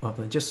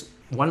them. Just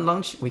one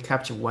launch, we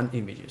capture one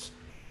images.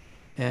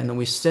 And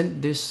we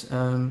send this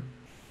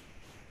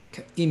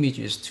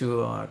images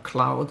to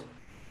cloud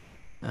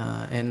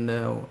and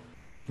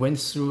went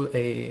through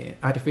a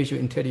artificial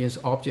intelligence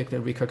object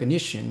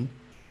recognition.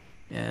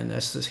 And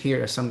as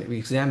here are some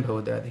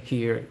example that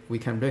here we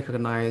can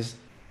recognize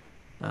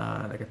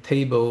like a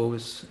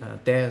tables,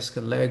 desk,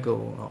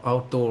 Lego,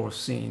 outdoor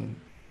scene,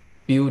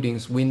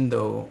 buildings,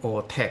 window,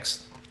 or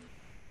text.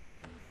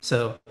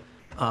 So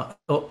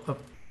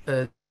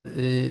the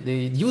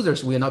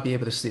users will not be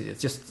able to see it.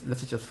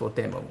 That's just for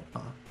demo.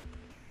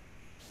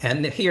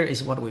 And here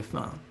is what we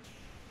found.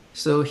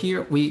 So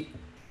here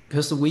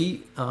because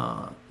we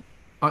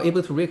are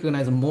able to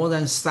recognize more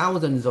than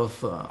thousands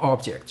of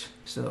objects.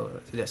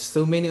 So there's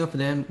so many of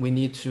them. We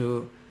need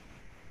to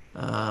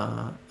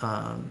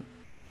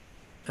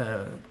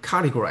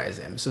categorize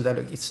them so that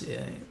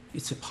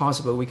it's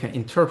possible we can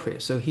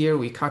interpret. So here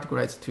we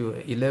categorize to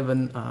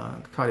 11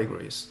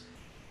 categories: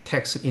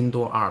 text,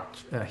 indoor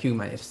art,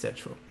 human,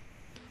 etc.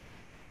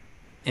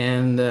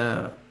 And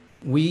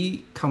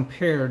we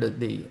compared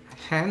the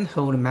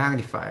handheld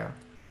magnifier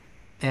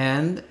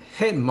and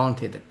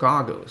head-mounted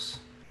goggles.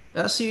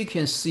 As you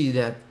can see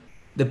that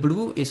the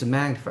blue is a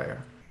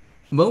magnifier.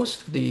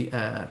 Most of the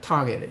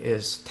target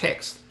is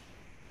text.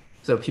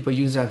 So people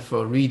use that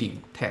for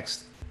reading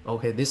text.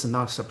 Okay, this is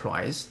not a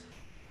surprise.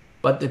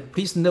 But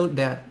please note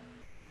that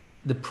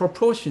the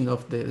proportion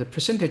of the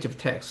percentage of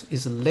text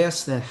is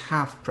less than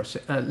half,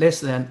 less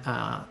than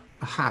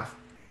half.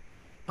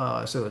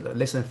 So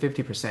less than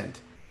 50%.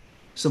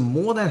 So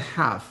more than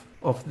half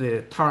of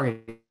the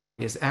target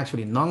is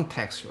actually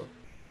non-textual.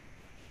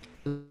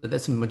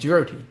 That's a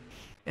majority.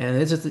 And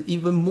this is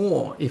even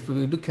more if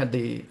we look at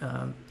the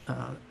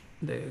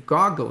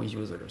goggle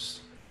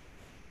users.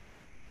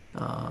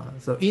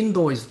 So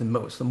indoor is the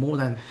most, more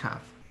than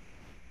half.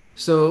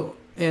 So,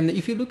 and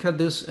if you look at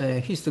this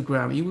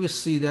histogram, you will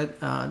see that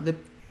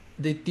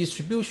the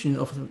distribution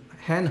of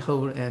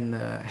handheld and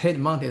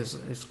head-mounted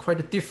is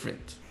quite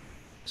different.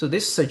 So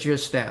this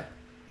suggests that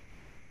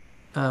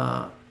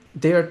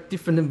there are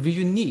different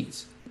visual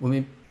needs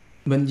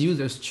when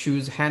users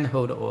choose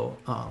handheld or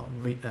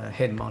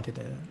head-mounted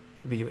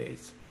view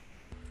aids.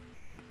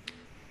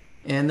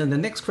 And then the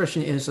next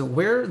question is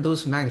where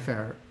those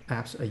magnifier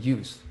apps are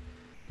used.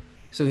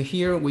 So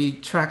here we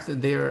tracked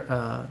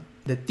their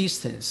the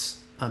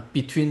distance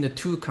between the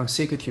two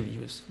consecutive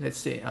use. Let's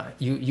say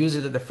you use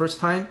it the first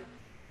time,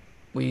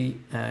 we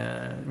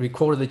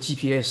record the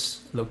GPS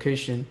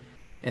location,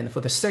 and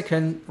for the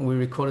second, we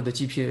record the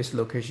GPS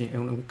location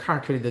and we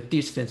calculate the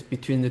distance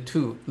between the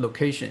two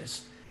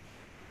locations.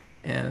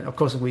 And of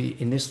course,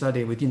 in this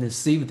study, we didn't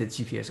save the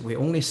GPS. We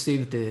only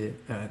saved the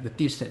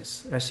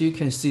distance. As you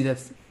can see, that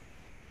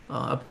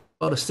about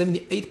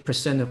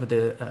 78% of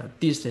the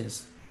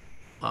distance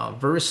are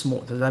very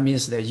small. So that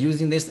means they're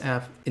using this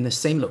app in the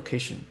same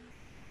location.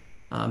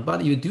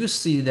 But you do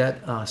see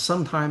that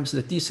sometimes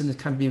the distance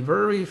can be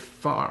very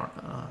far,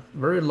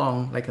 very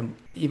long, like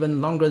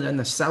even longer than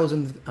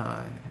 1,000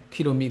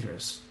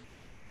 kilometers.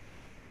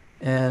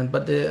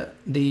 But the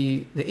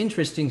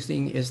interesting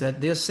thing is that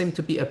there seems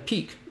to be a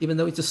peak, even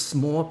though it's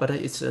small, but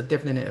it's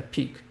definitely a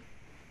peak,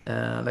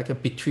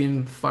 like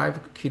between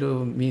 5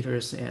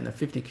 kilometers and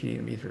 50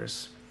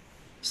 kilometers.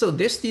 So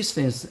this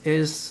distance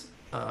is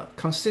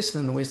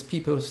consistent with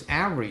people's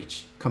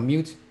average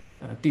commute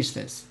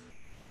distance,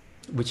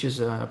 which is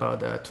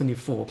about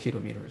 24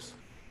 kilometers.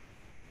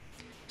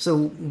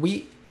 So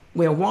we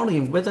are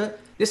wondering whether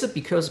this is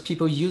because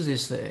people use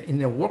this in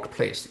their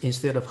workplace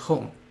instead of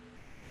home.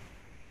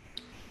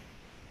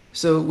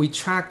 So we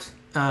tracked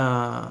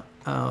here,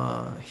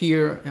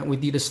 and we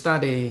did a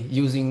study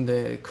using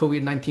the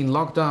COVID-19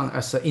 lockdown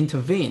as an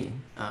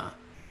intervene,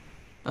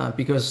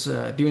 because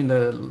during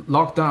the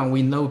lockdown,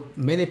 we know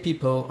many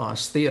people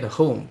stay at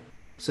home.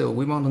 So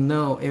we want to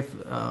know if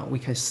we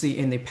can see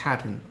any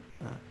pattern.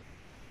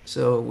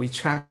 So we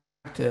tracked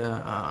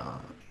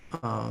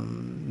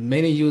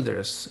many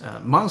users,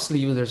 monthly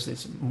users,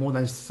 it's more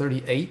than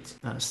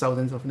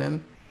 38,000 of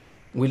them.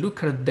 We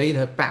look at the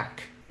data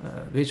back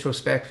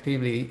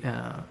retrospectively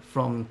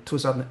from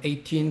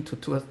 2018 to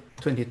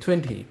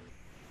 2020.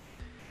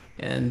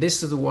 And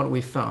this is what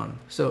we found.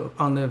 So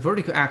on the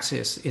vertical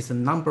axis is the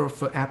number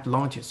of app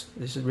launches.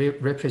 This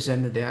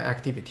represents their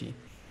activity.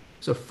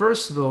 So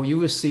first of all, you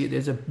will see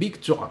there's a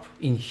big drop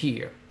in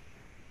here.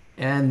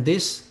 And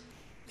this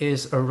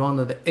is around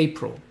the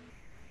April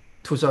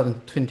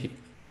 2020.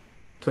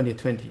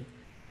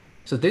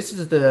 So this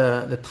is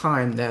the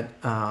time that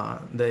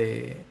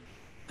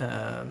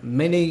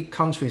many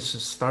countries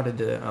started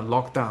the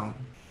lockdown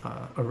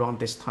around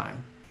this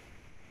time.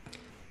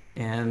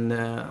 And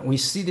we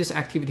see this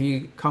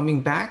activity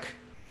coming back.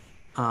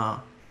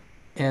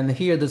 And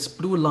here this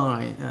blue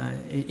line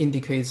it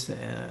indicates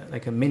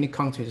like many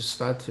countries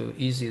start to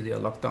ease their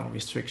lockdown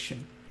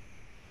restriction.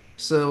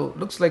 So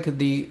looks like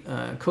the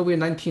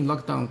COVID-19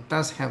 lockdown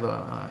does have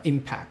an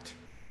impact.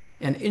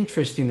 And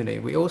interestingly,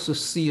 we also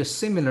see a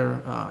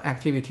similar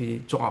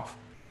activity drop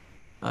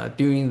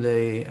during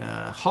the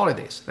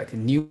holidays, like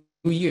New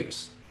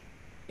Year's.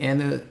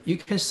 And you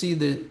can see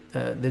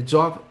the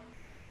drop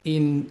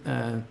in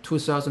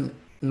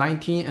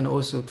 2019 and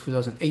also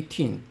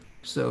 2018.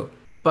 So,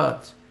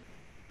 but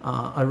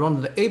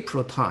around the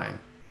April time,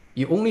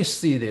 you only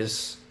see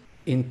this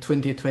in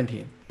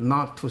 2020,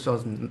 not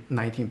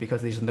 2019,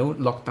 because there's no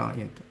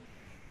lockdown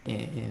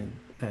in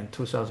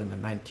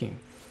 2019.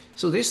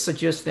 So this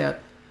suggests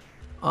that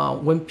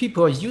when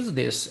people use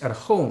this at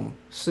home,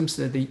 seems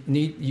that they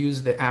need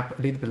use the app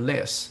a little bit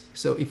less.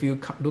 So if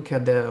you look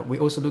at we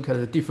also look at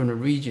the different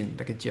region,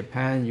 like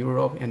Japan,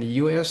 Europe, and the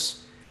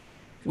US,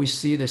 we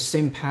see the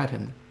same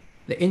pattern.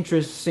 The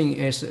interesting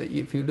is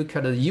if you look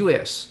at the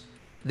US,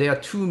 there are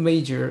two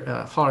major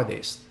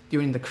holidays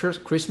during the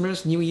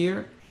Christmas, New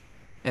Year,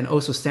 and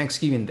also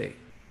Thanksgiving Day.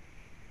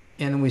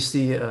 And we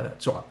see a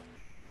drop.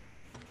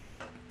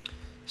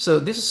 So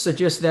this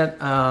suggests that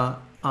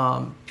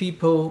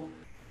people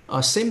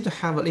seem to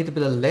have a little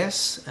bit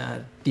less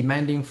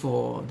demanding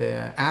for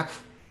their app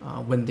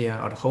when they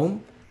are at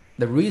home.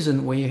 The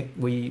reason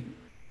we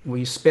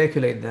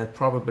speculate that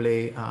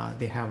probably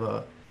they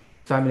have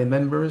family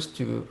members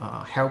to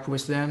help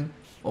with them,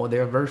 or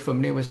they're very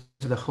familiar with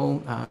the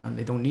home and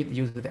they don't need to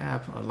use the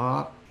app a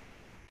lot.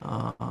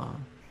 But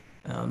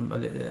on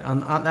the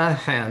other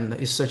hand,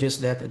 it suggests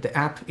that the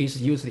app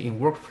is used in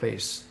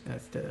workplace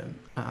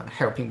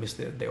helping with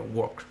their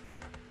work.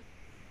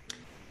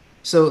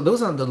 So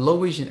those are the low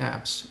vision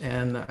apps,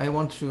 and I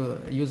want to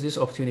use this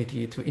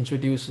opportunity to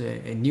introduce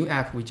a new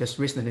app we just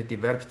recently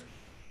developed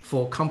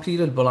for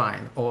completely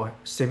blind or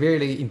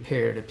severely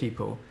impaired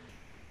people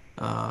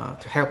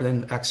to help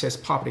them access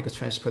public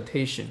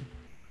transportation.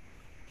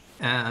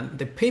 And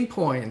the pain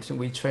point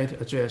we try to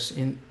address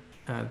in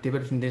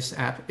developing this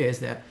app is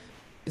that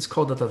it's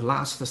called the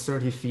last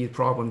 30 feet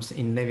problems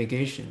in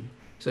navigation.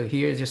 So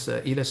here just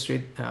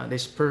illustrate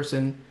this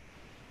person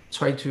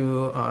tried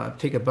to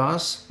take a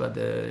bus, but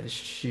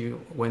she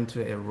went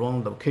to a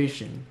wrong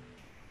location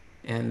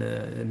and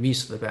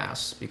missed the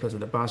bus because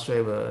the bus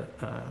driver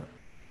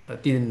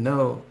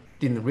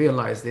didn't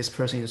realize this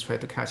person is trying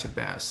to catch a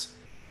bus.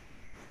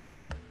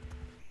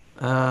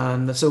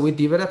 And so we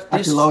developed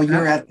this. Dr. Lowe,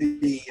 you're at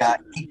the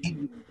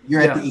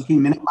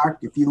 18-minute mark.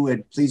 If you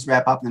would please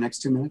wrap up in the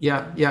next 2 minutes.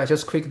 Yeah,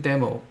 just quick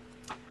demo.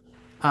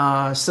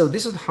 So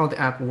this is how the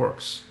app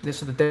works.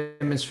 This is the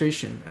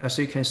demonstration. As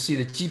you can see,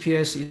 the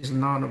GPS is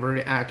not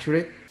very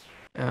accurate.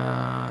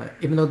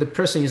 Even though the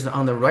person is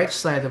on the right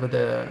side of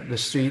the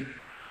street,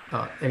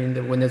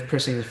 when the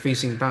person is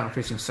facing down,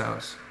 facing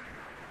south.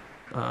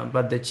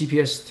 But the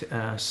GPS,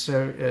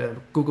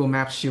 Google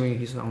Maps showing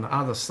he's on the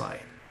other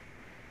side.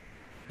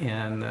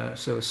 And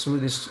so through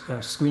this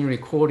screen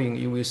recording,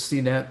 you will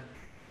see that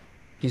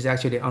he's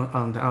actually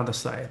on the other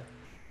side.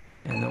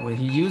 And when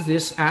he used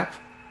this app,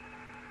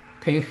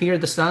 can you hear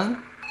the sound?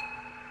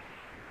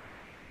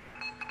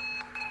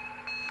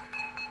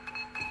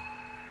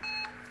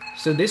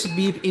 So this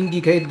beep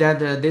indicates that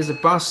there's a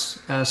bus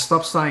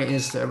stop sign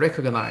is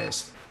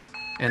recognized.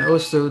 And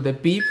also the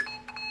beep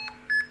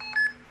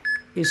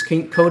is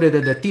coded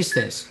the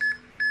distance.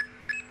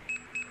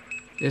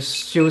 This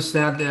shows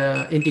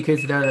that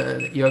indicates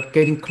that you're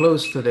getting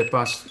close to the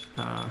bus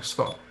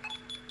stop.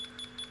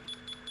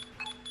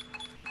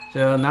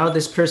 So now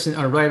this person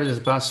arrived at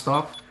the bus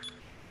stop.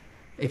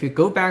 If you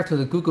go back to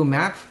the Google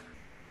Map,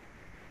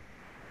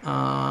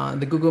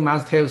 the Google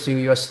Map tells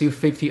you are still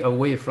 50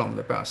 away from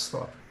the bus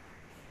stop.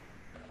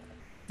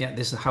 Yeah,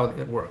 this is how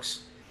it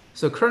works.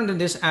 So currently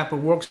this app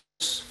works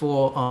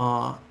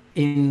for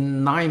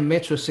in 9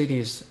 metro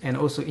cities and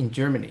also in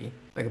Germany,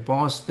 like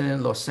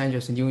Boston, Los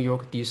Angeles, New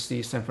York,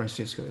 DC, San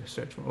Francisco,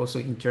 etc. Also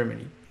in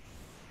Germany.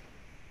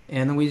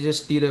 And we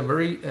just did a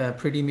very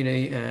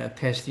preliminary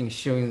testing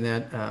showing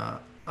that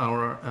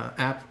our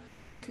app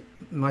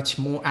much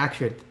more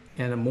accurate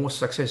and more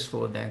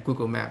successful than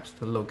Google Maps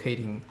for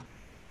locating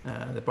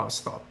the bus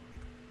stop.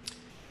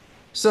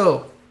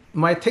 So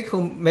my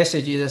take-home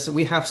message is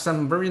we have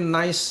some very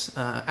nice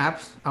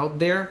apps out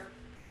there.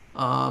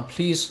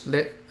 Please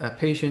let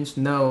patients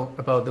know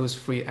about those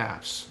free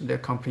apps. They're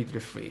completely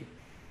free.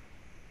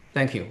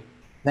 Thank you.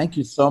 Thank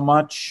you so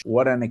much.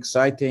 What an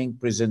exciting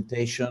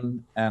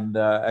presentation. And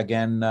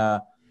again,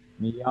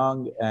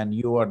 Mi-Young, and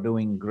you are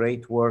doing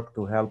great work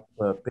to help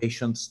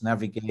patients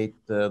navigate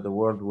the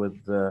world with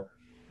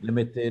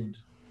limited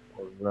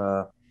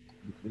or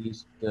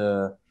decreased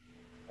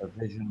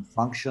vision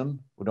function.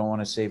 We don't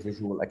want to say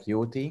visual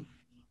acuity,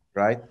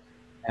 right?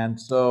 And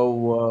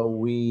so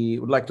we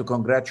would like to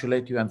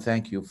congratulate you and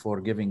thank you for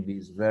giving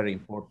these very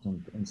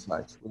important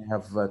insights. We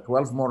have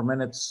 12 more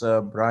minutes,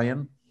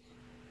 Brian,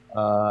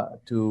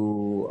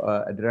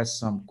 to address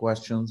some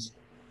questions.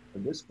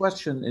 This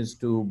question is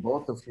to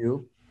both of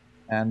you,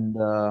 and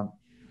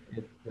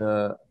it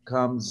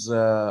comes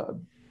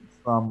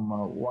from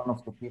one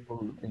of the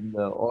people in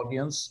the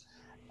audience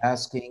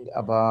asking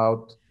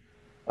about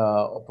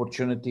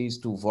opportunities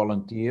to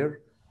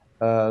volunteer.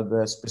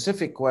 The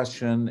specific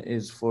question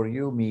is for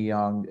you,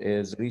 Mi-Young,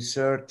 is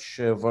research,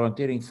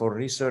 volunteering for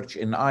research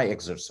in eye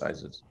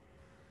exercises.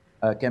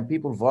 Can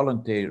people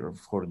volunteer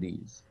for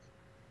these?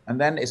 And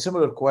then a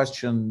similar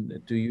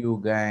question to you,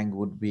 Gang,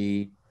 would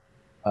be,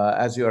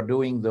 as you are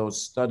doing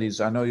those studies,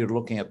 I know you're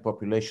looking at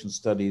population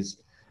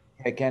studies,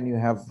 can you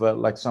have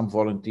like some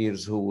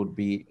volunteers who would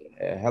be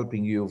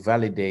helping you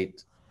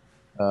validate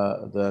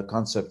the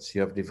concepts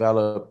you have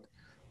developed,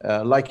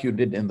 like you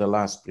did in the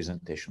last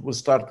presentation? We'll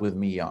start with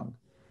Mi-Young.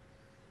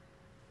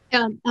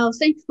 Yeah,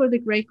 thanks for the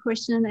great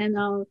question.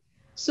 And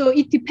so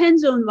it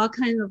depends on what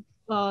kind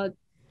of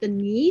the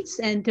needs,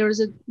 and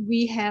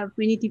we have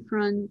many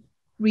different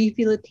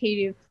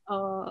rehabilitative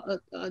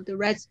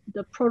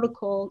the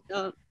protocol.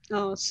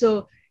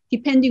 So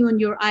depending on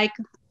your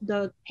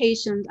the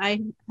patient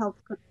eye health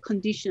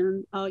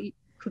condition, it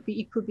could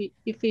be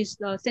if it's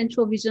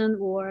central vision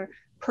or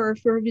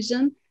peripheral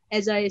vision,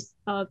 as I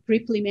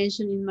briefly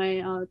mentioned in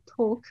my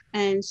talk.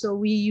 And so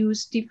we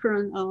use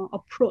different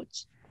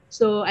approach.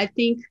 So I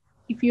think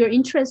if you're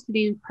interested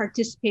in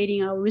participating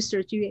in our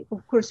research,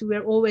 of course,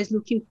 we're always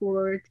looking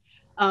forward,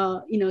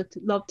 to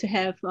love to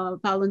have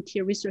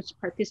volunteer research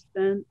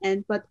participants.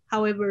 But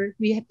however,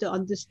 we have to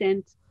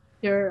understand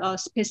their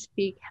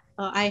specific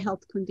eye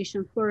health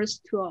condition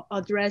first to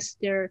address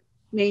their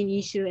main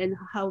issue and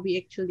how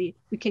we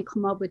can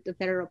come up with a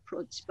better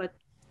approach. But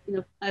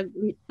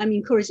I'm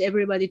encourage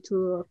everybody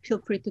to feel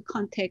free to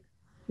contact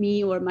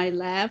me or my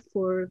lab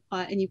for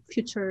any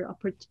future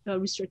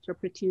research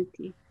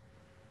opportunity.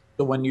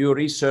 So when you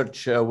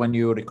research, when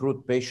you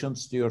recruit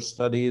patients to your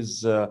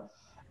studies, do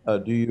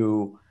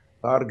you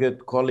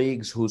target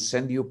colleagues who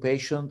send you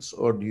patients,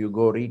 or do you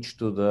go reach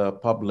to the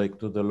public,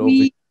 to the low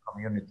vision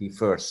community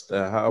first?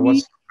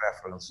 What's the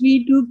preference?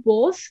 We do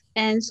both.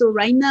 And so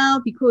right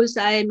now, because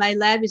my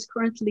lab is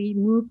currently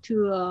moved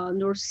to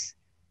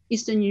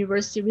Northeastern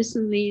University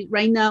recently,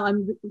 right now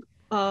I'm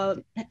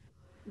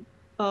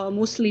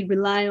mostly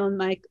rely on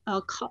my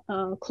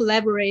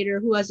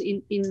collaborator who was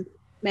in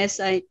Mass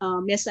Eye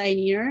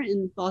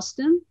in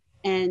Boston,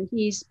 and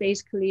he's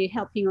basically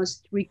helping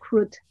us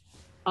recruit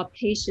a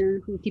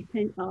patient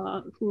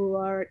who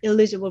are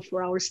eligible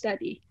for our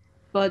study.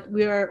 But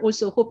we are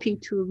also hoping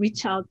to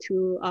reach out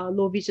to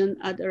low vision,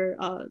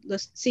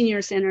 the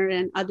senior center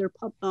and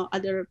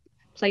other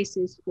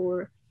places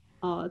for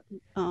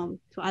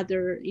to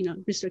other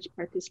research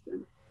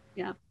participants.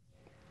 Yeah.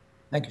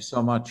 Thank you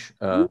so much.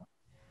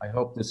 I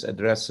hope this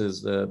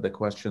addresses the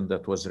question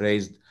that was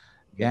raised.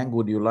 Gang,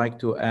 would you like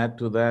to add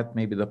to that,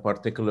 maybe the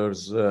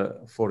particulars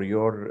for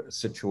your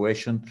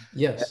situation?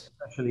 Yes.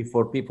 Especially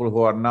for people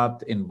who are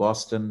not in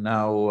Boston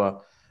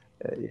now,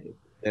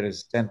 there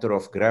is center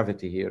of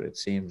gravity here, it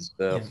seems,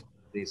 for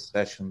this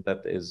session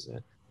that is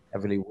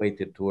heavily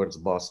weighted towards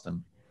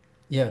Boston.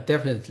 Yeah,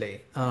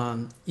 definitely.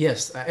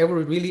 Yes, I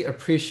would really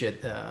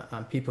appreciate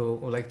people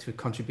who would like to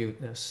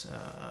contribute this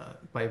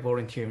by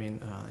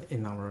volunteering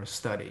in our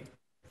study.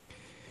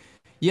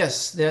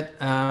 Yes, that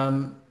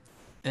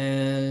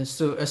and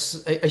so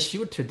as I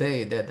showed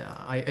today that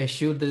I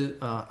showed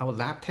our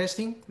lab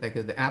testing, like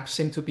the app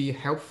seemed to be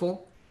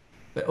helpful,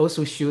 but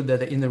also showed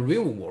that in the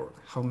real world,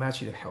 how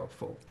much it's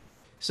helpful.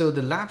 So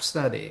the lab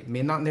study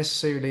may not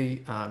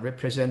necessarily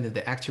represent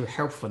the actual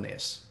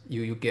helpfulness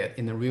you get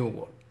in the real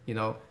world.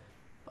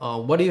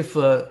 What if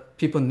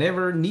people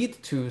never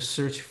need to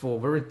search for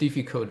very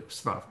difficult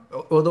stuff?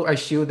 Although I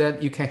show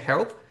that you can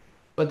help,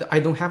 but I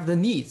don't have the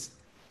needs.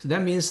 So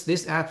that means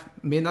this app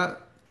may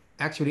not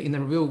actually in the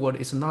real world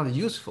is not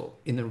useful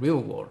in the real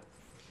world.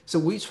 So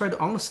we try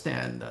to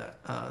understand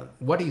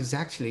what is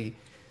actually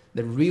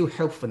the real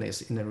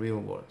helpfulness in the real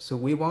world. So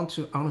we want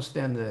to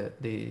understand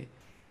the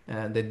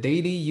the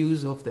daily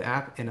use of the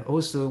app, and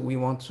also we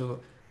want to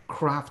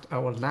craft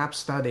our lab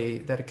study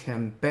that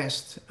can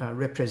best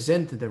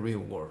represent the real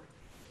world.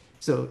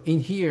 So in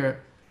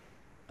here,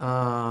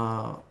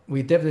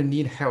 we definitely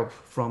need help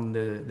from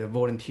the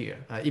volunteer,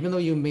 even though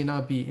you may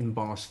not be in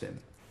Boston.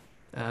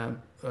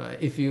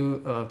 If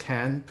you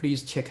can,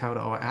 please check out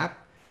our app.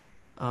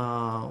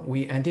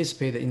 We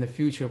anticipate that in the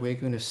future, we're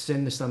going to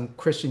send some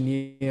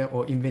questionnaire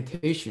or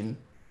invitation,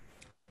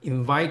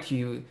 invite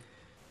you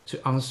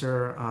to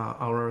answer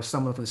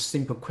some of the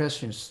simple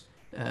questions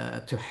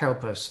to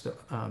help us to,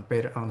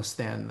 better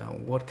understand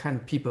what kind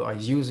of people are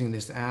using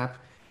this app,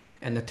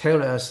 and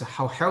tell us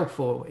how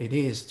helpful it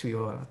is to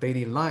your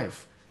daily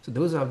life. So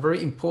those are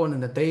very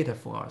important data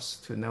for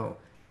us to know.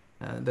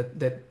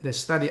 That the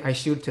study I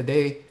showed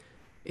today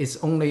is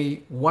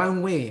only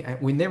one way.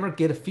 We never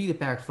get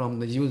feedback from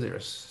the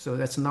users, so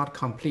that's not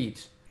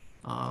complete.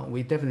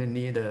 We definitely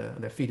need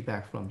the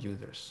feedback from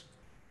users.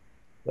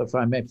 If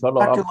I may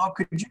follow Dr. up. Lowe,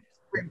 could you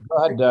Go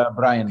ahead,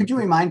 Brian. Could you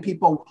remind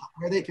people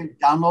where they can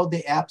download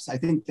the apps? I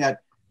think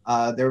that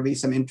there will be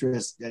some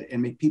interest,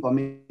 and people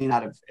may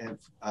not have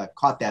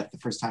caught that the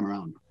first time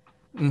around.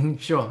 Mm-hmm,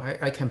 sure,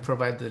 I can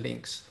provide the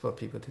links for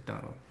people to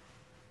download.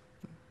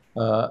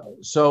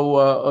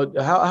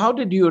 How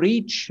did you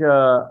reach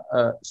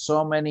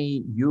so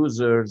many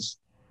users?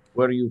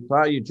 Were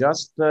you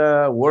just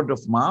word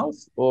of mouth,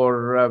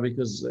 or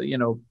because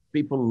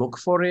people look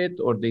for it,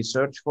 or they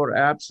search for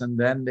apps and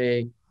then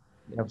they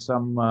have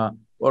some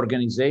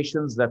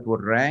organizations that will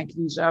rank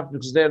these apps?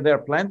 Because there are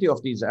plenty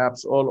of these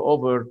apps all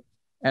over,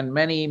 and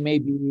many may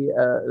be,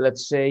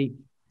 let's say,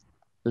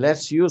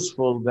 less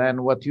useful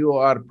than what you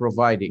are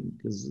providing,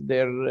 because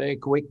they're a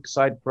quick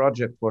side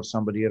project for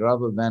somebody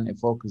rather than a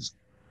focused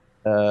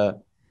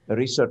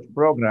research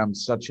program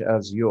such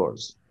as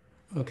yours.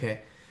 Okay.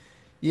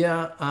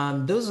 Yeah,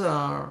 those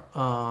are,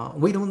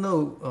 we don't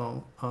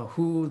know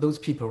who those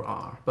people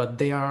are, but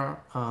they are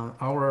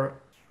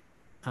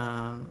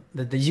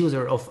the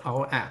user of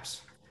our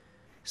apps.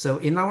 So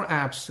in our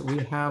apps,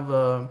 we have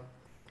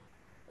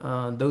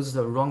those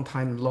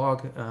runtime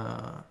log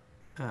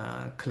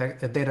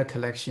data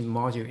collection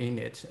module in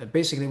it.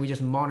 Basically, we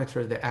just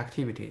monitor the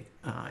activity.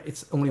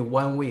 It's only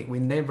 1 week. We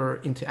never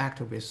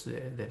interact with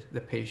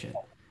the patient.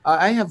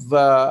 I have,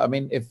 I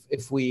mean,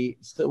 if we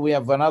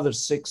have another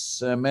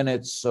 6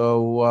 minutes,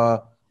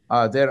 so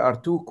there are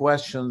 2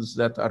 questions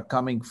that are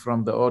coming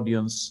from the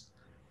audience.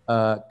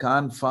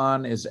 Khan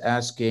Fan is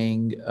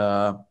asking,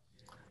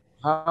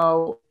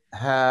 how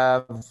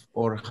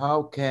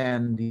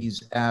can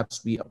these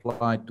apps be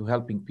applied to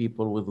helping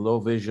people with low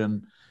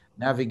vision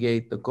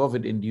navigate the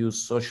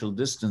COVID-induced social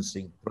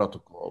distancing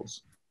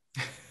protocols?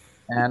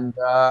 And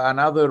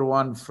another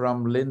one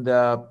from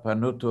Linda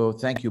Panuto.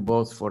 Thank you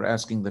both for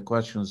asking the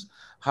questions.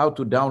 How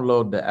to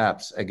download the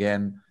apps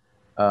again?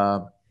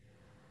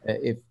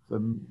 If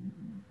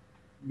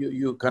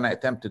you kind of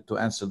attempted to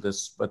answer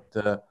this, but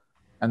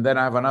and then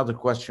I have another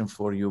question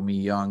for you, Mi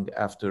Young,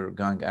 after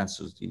Gang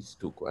answers these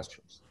 2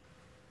 questions.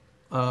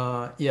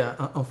 Yeah,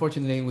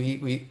 unfortunately,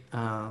 we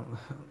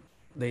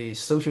the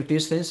social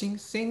distancing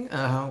thing,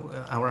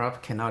 our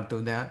app cannot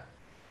do that.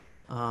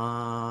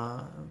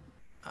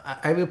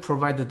 I will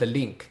provide the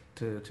link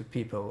to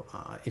people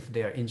if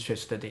they are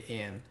interested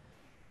in.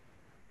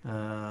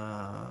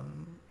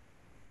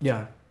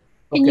 Yeah.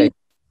 Okay.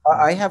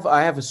 I have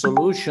a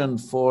solution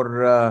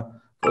for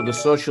the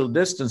social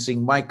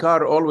distancing. My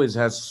car always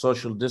has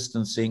social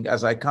distancing.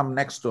 As I come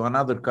next to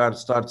another car, it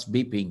starts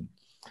beeping.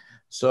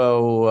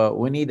 So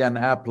we need an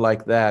app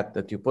like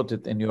that you put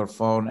it in your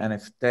phone, and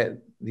if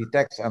it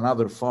detects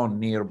another phone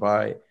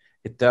nearby,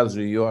 it tells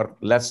you you are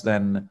less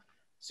than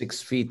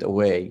 6 feet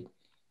away.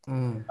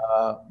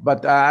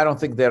 But I don't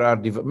think there are,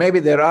 maybe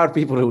there are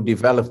people who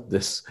developed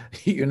this.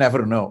 You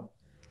never know.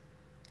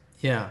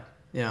 Yeah.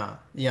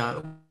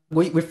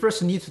 We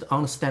first need to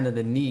understand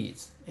the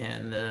needs,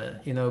 and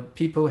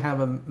people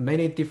have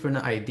many different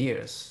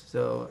ideas.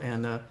 So,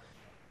 and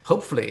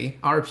hopefully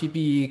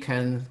RPB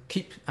can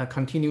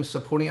continue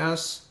supporting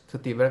us to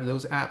develop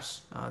those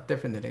apps.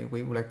 Definitely,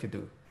 we would like to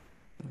do.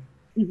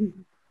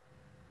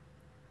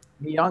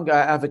 Young,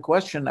 I have a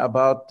question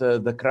about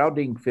the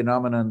crowding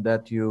phenomenon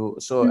that you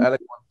so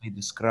eloquently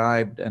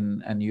described,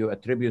 and you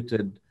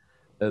attributed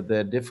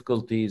the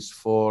difficulties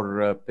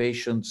for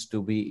patients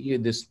to be,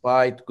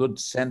 despite good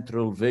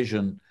central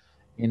vision,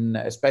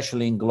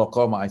 especially in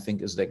glaucoma, I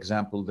think is the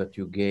example that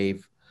you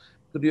gave.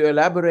 Could you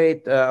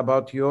elaborate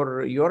about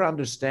your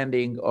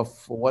understanding of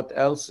what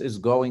else is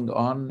going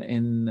on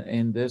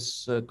in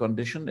this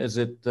condition? Is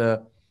it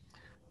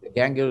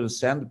ganglion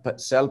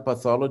cell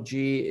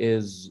pathology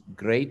is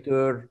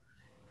greater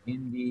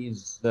in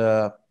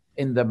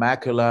the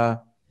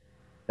macula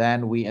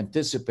than we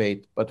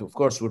anticipate, but of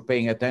course we're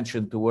paying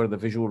attention to where the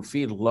visual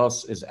field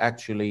loss is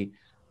actually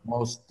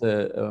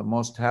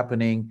most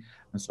happening,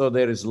 and so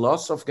there is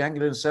loss of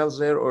ganglion cells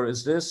there, or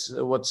is this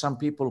what some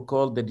people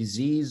call the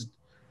diseased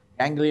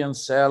ganglion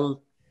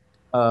cell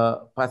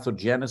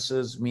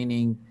pathogenesis,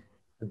 meaning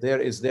there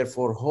is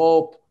therefore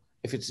hope,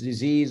 if it's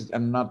diseased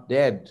and not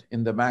dead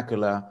in the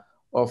macula,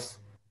 of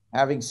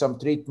having some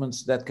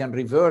treatments that can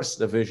reverse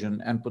the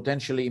vision and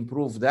potentially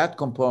improve that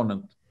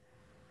component,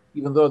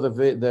 even though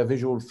the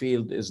visual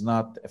field is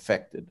not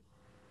affected.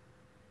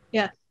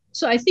 Yeah,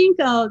 so I think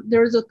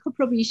there's a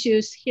couple of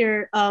issues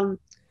here.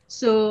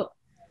 So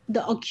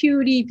the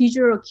acuity,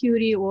 visual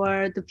acuity,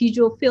 or the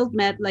visual field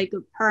map, like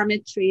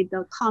parametry,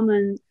 the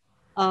common,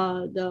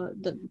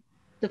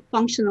 the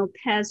functional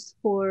tests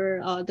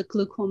for the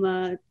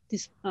glaucoma,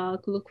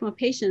 glaucoma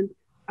patient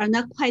are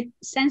not quite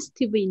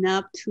sensitive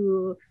enough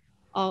to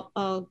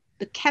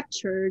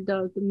capture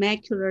the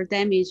macular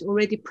damage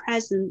already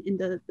present in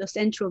the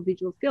central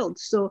visual field.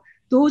 So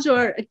those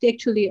are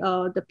actually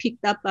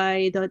picked up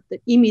by the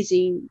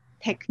imaging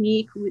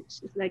technique,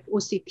 which is like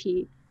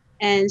OCT.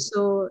 And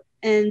so,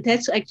 and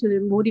that's actually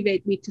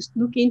motivate me to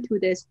look into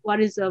this. What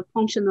is the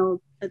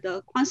functional,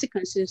 the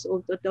consequences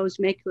of those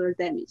macular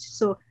damage?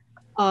 So,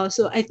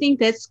 so I think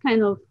that's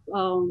kind of,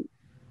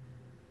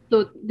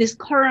 so this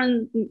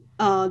current,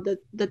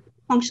 the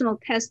functional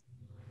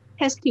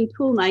testing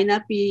tool might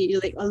not be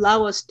like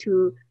allow us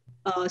to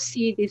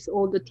see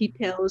all the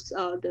details,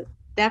 the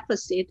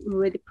deficit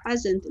already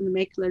present in the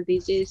macular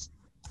disease.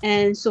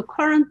 And so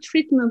current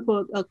treatment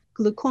for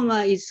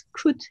glaucoma is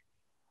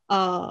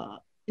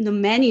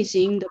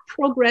managing the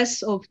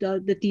progress of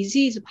the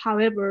disease.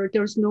 However,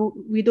 there's no,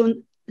 we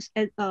don't,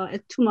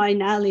 to my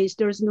knowledge,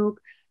 there's no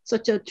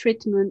such a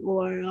treatment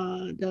or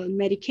the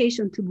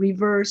medication to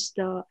reverse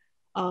the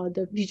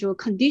visual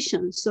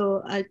condition.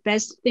 So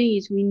best thing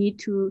is we need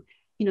to,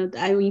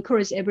 I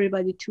encourage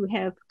everybody to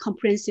have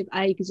comprehensive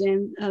eye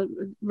exam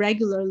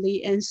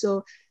regularly, and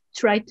so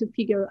try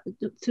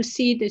to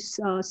see this,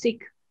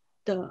 seek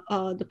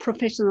the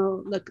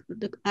professional,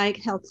 the eye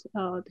health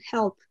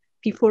help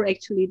before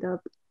actually the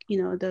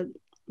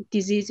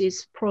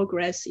diseases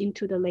progress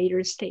into the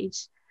later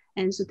stage.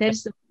 And so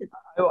that's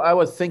I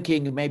was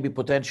thinking maybe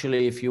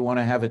potentially if you want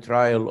to have a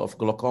trial of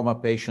glaucoma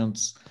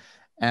patients,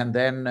 and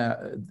then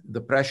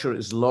the pressure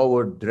is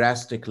lowered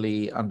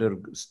drastically under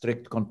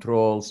strict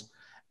controls.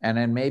 And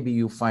then maybe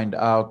you find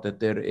out that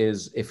there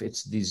is, if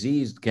it's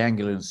diseased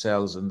ganglion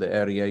cells in the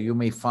area, you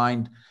may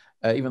find,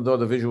 even though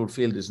the visual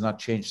field is not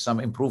changed, some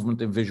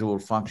improvement in visual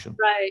function.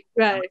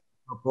 Right.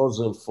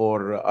 Proposal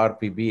for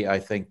RPB, I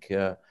think.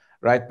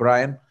 Right,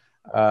 Brian?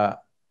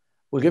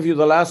 We'll give you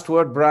the last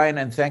word, Brian,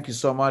 and thank you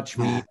so much,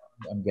 me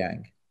and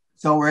gang.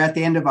 So we're at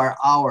the end of our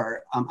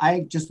hour.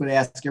 I just would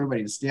ask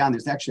everybody to stay on.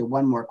 There's actually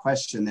one more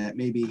question that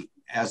maybe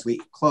as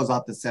we close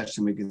out the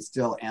session, we can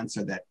still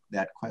answer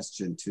that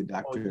question to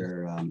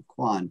Dr.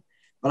 Kwan.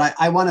 But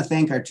I want to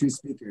thank our two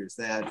speakers.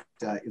 That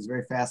is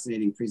very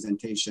fascinating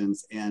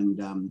presentations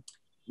and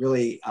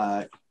really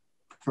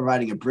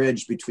providing a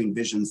bridge between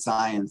vision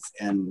science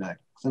and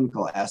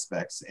clinical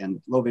aspects.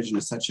 And low vision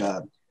is such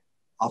a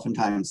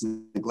oftentimes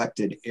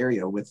neglected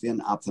area within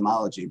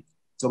ophthalmology.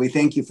 So we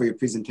thank you for your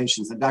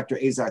presentations. And Dr.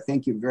 Azar,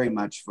 thank you very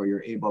much for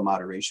your able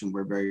moderation.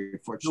 We're very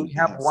fortunate to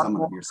have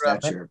someone of your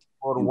stature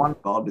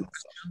involved in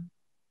this.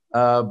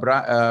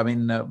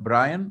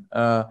 Brian,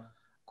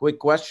 quick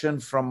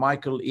question from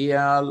Michael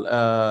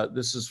Eal.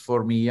 This is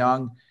for me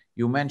young.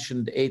 You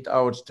mentioned 8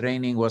 hours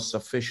training was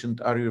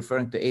sufficient. Are you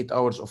referring to 8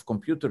 hours of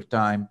computer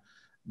time?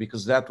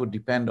 Because that would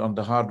depend on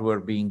the hardware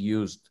being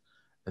used.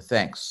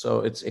 Thanks. So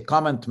it's a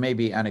comment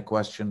maybe and a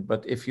question,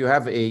 but if you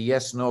have a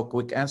yes, no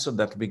quick answer,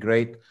 that'd be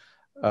great.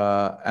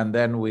 And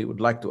then we would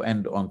like to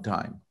end on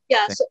time.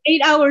 Yeah, so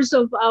 8 hours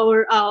of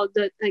our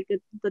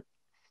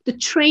the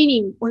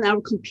training on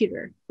our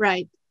computer,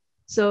 right?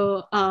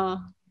 So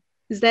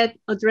is that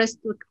addressed?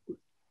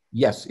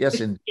 Yes,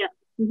 indeed. Yeah.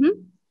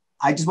 Mm-hmm.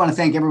 I just want to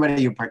thank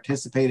everybody who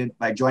participated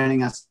by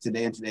joining us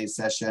today in today's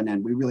session,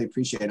 and we really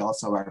appreciate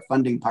also our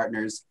funding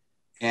partners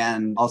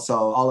and also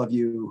all of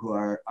you who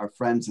are our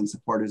friends and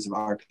supporters of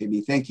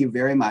RPB. Thank you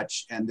very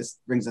much, and this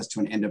brings us to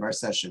an end of our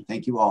session.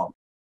 Thank you all.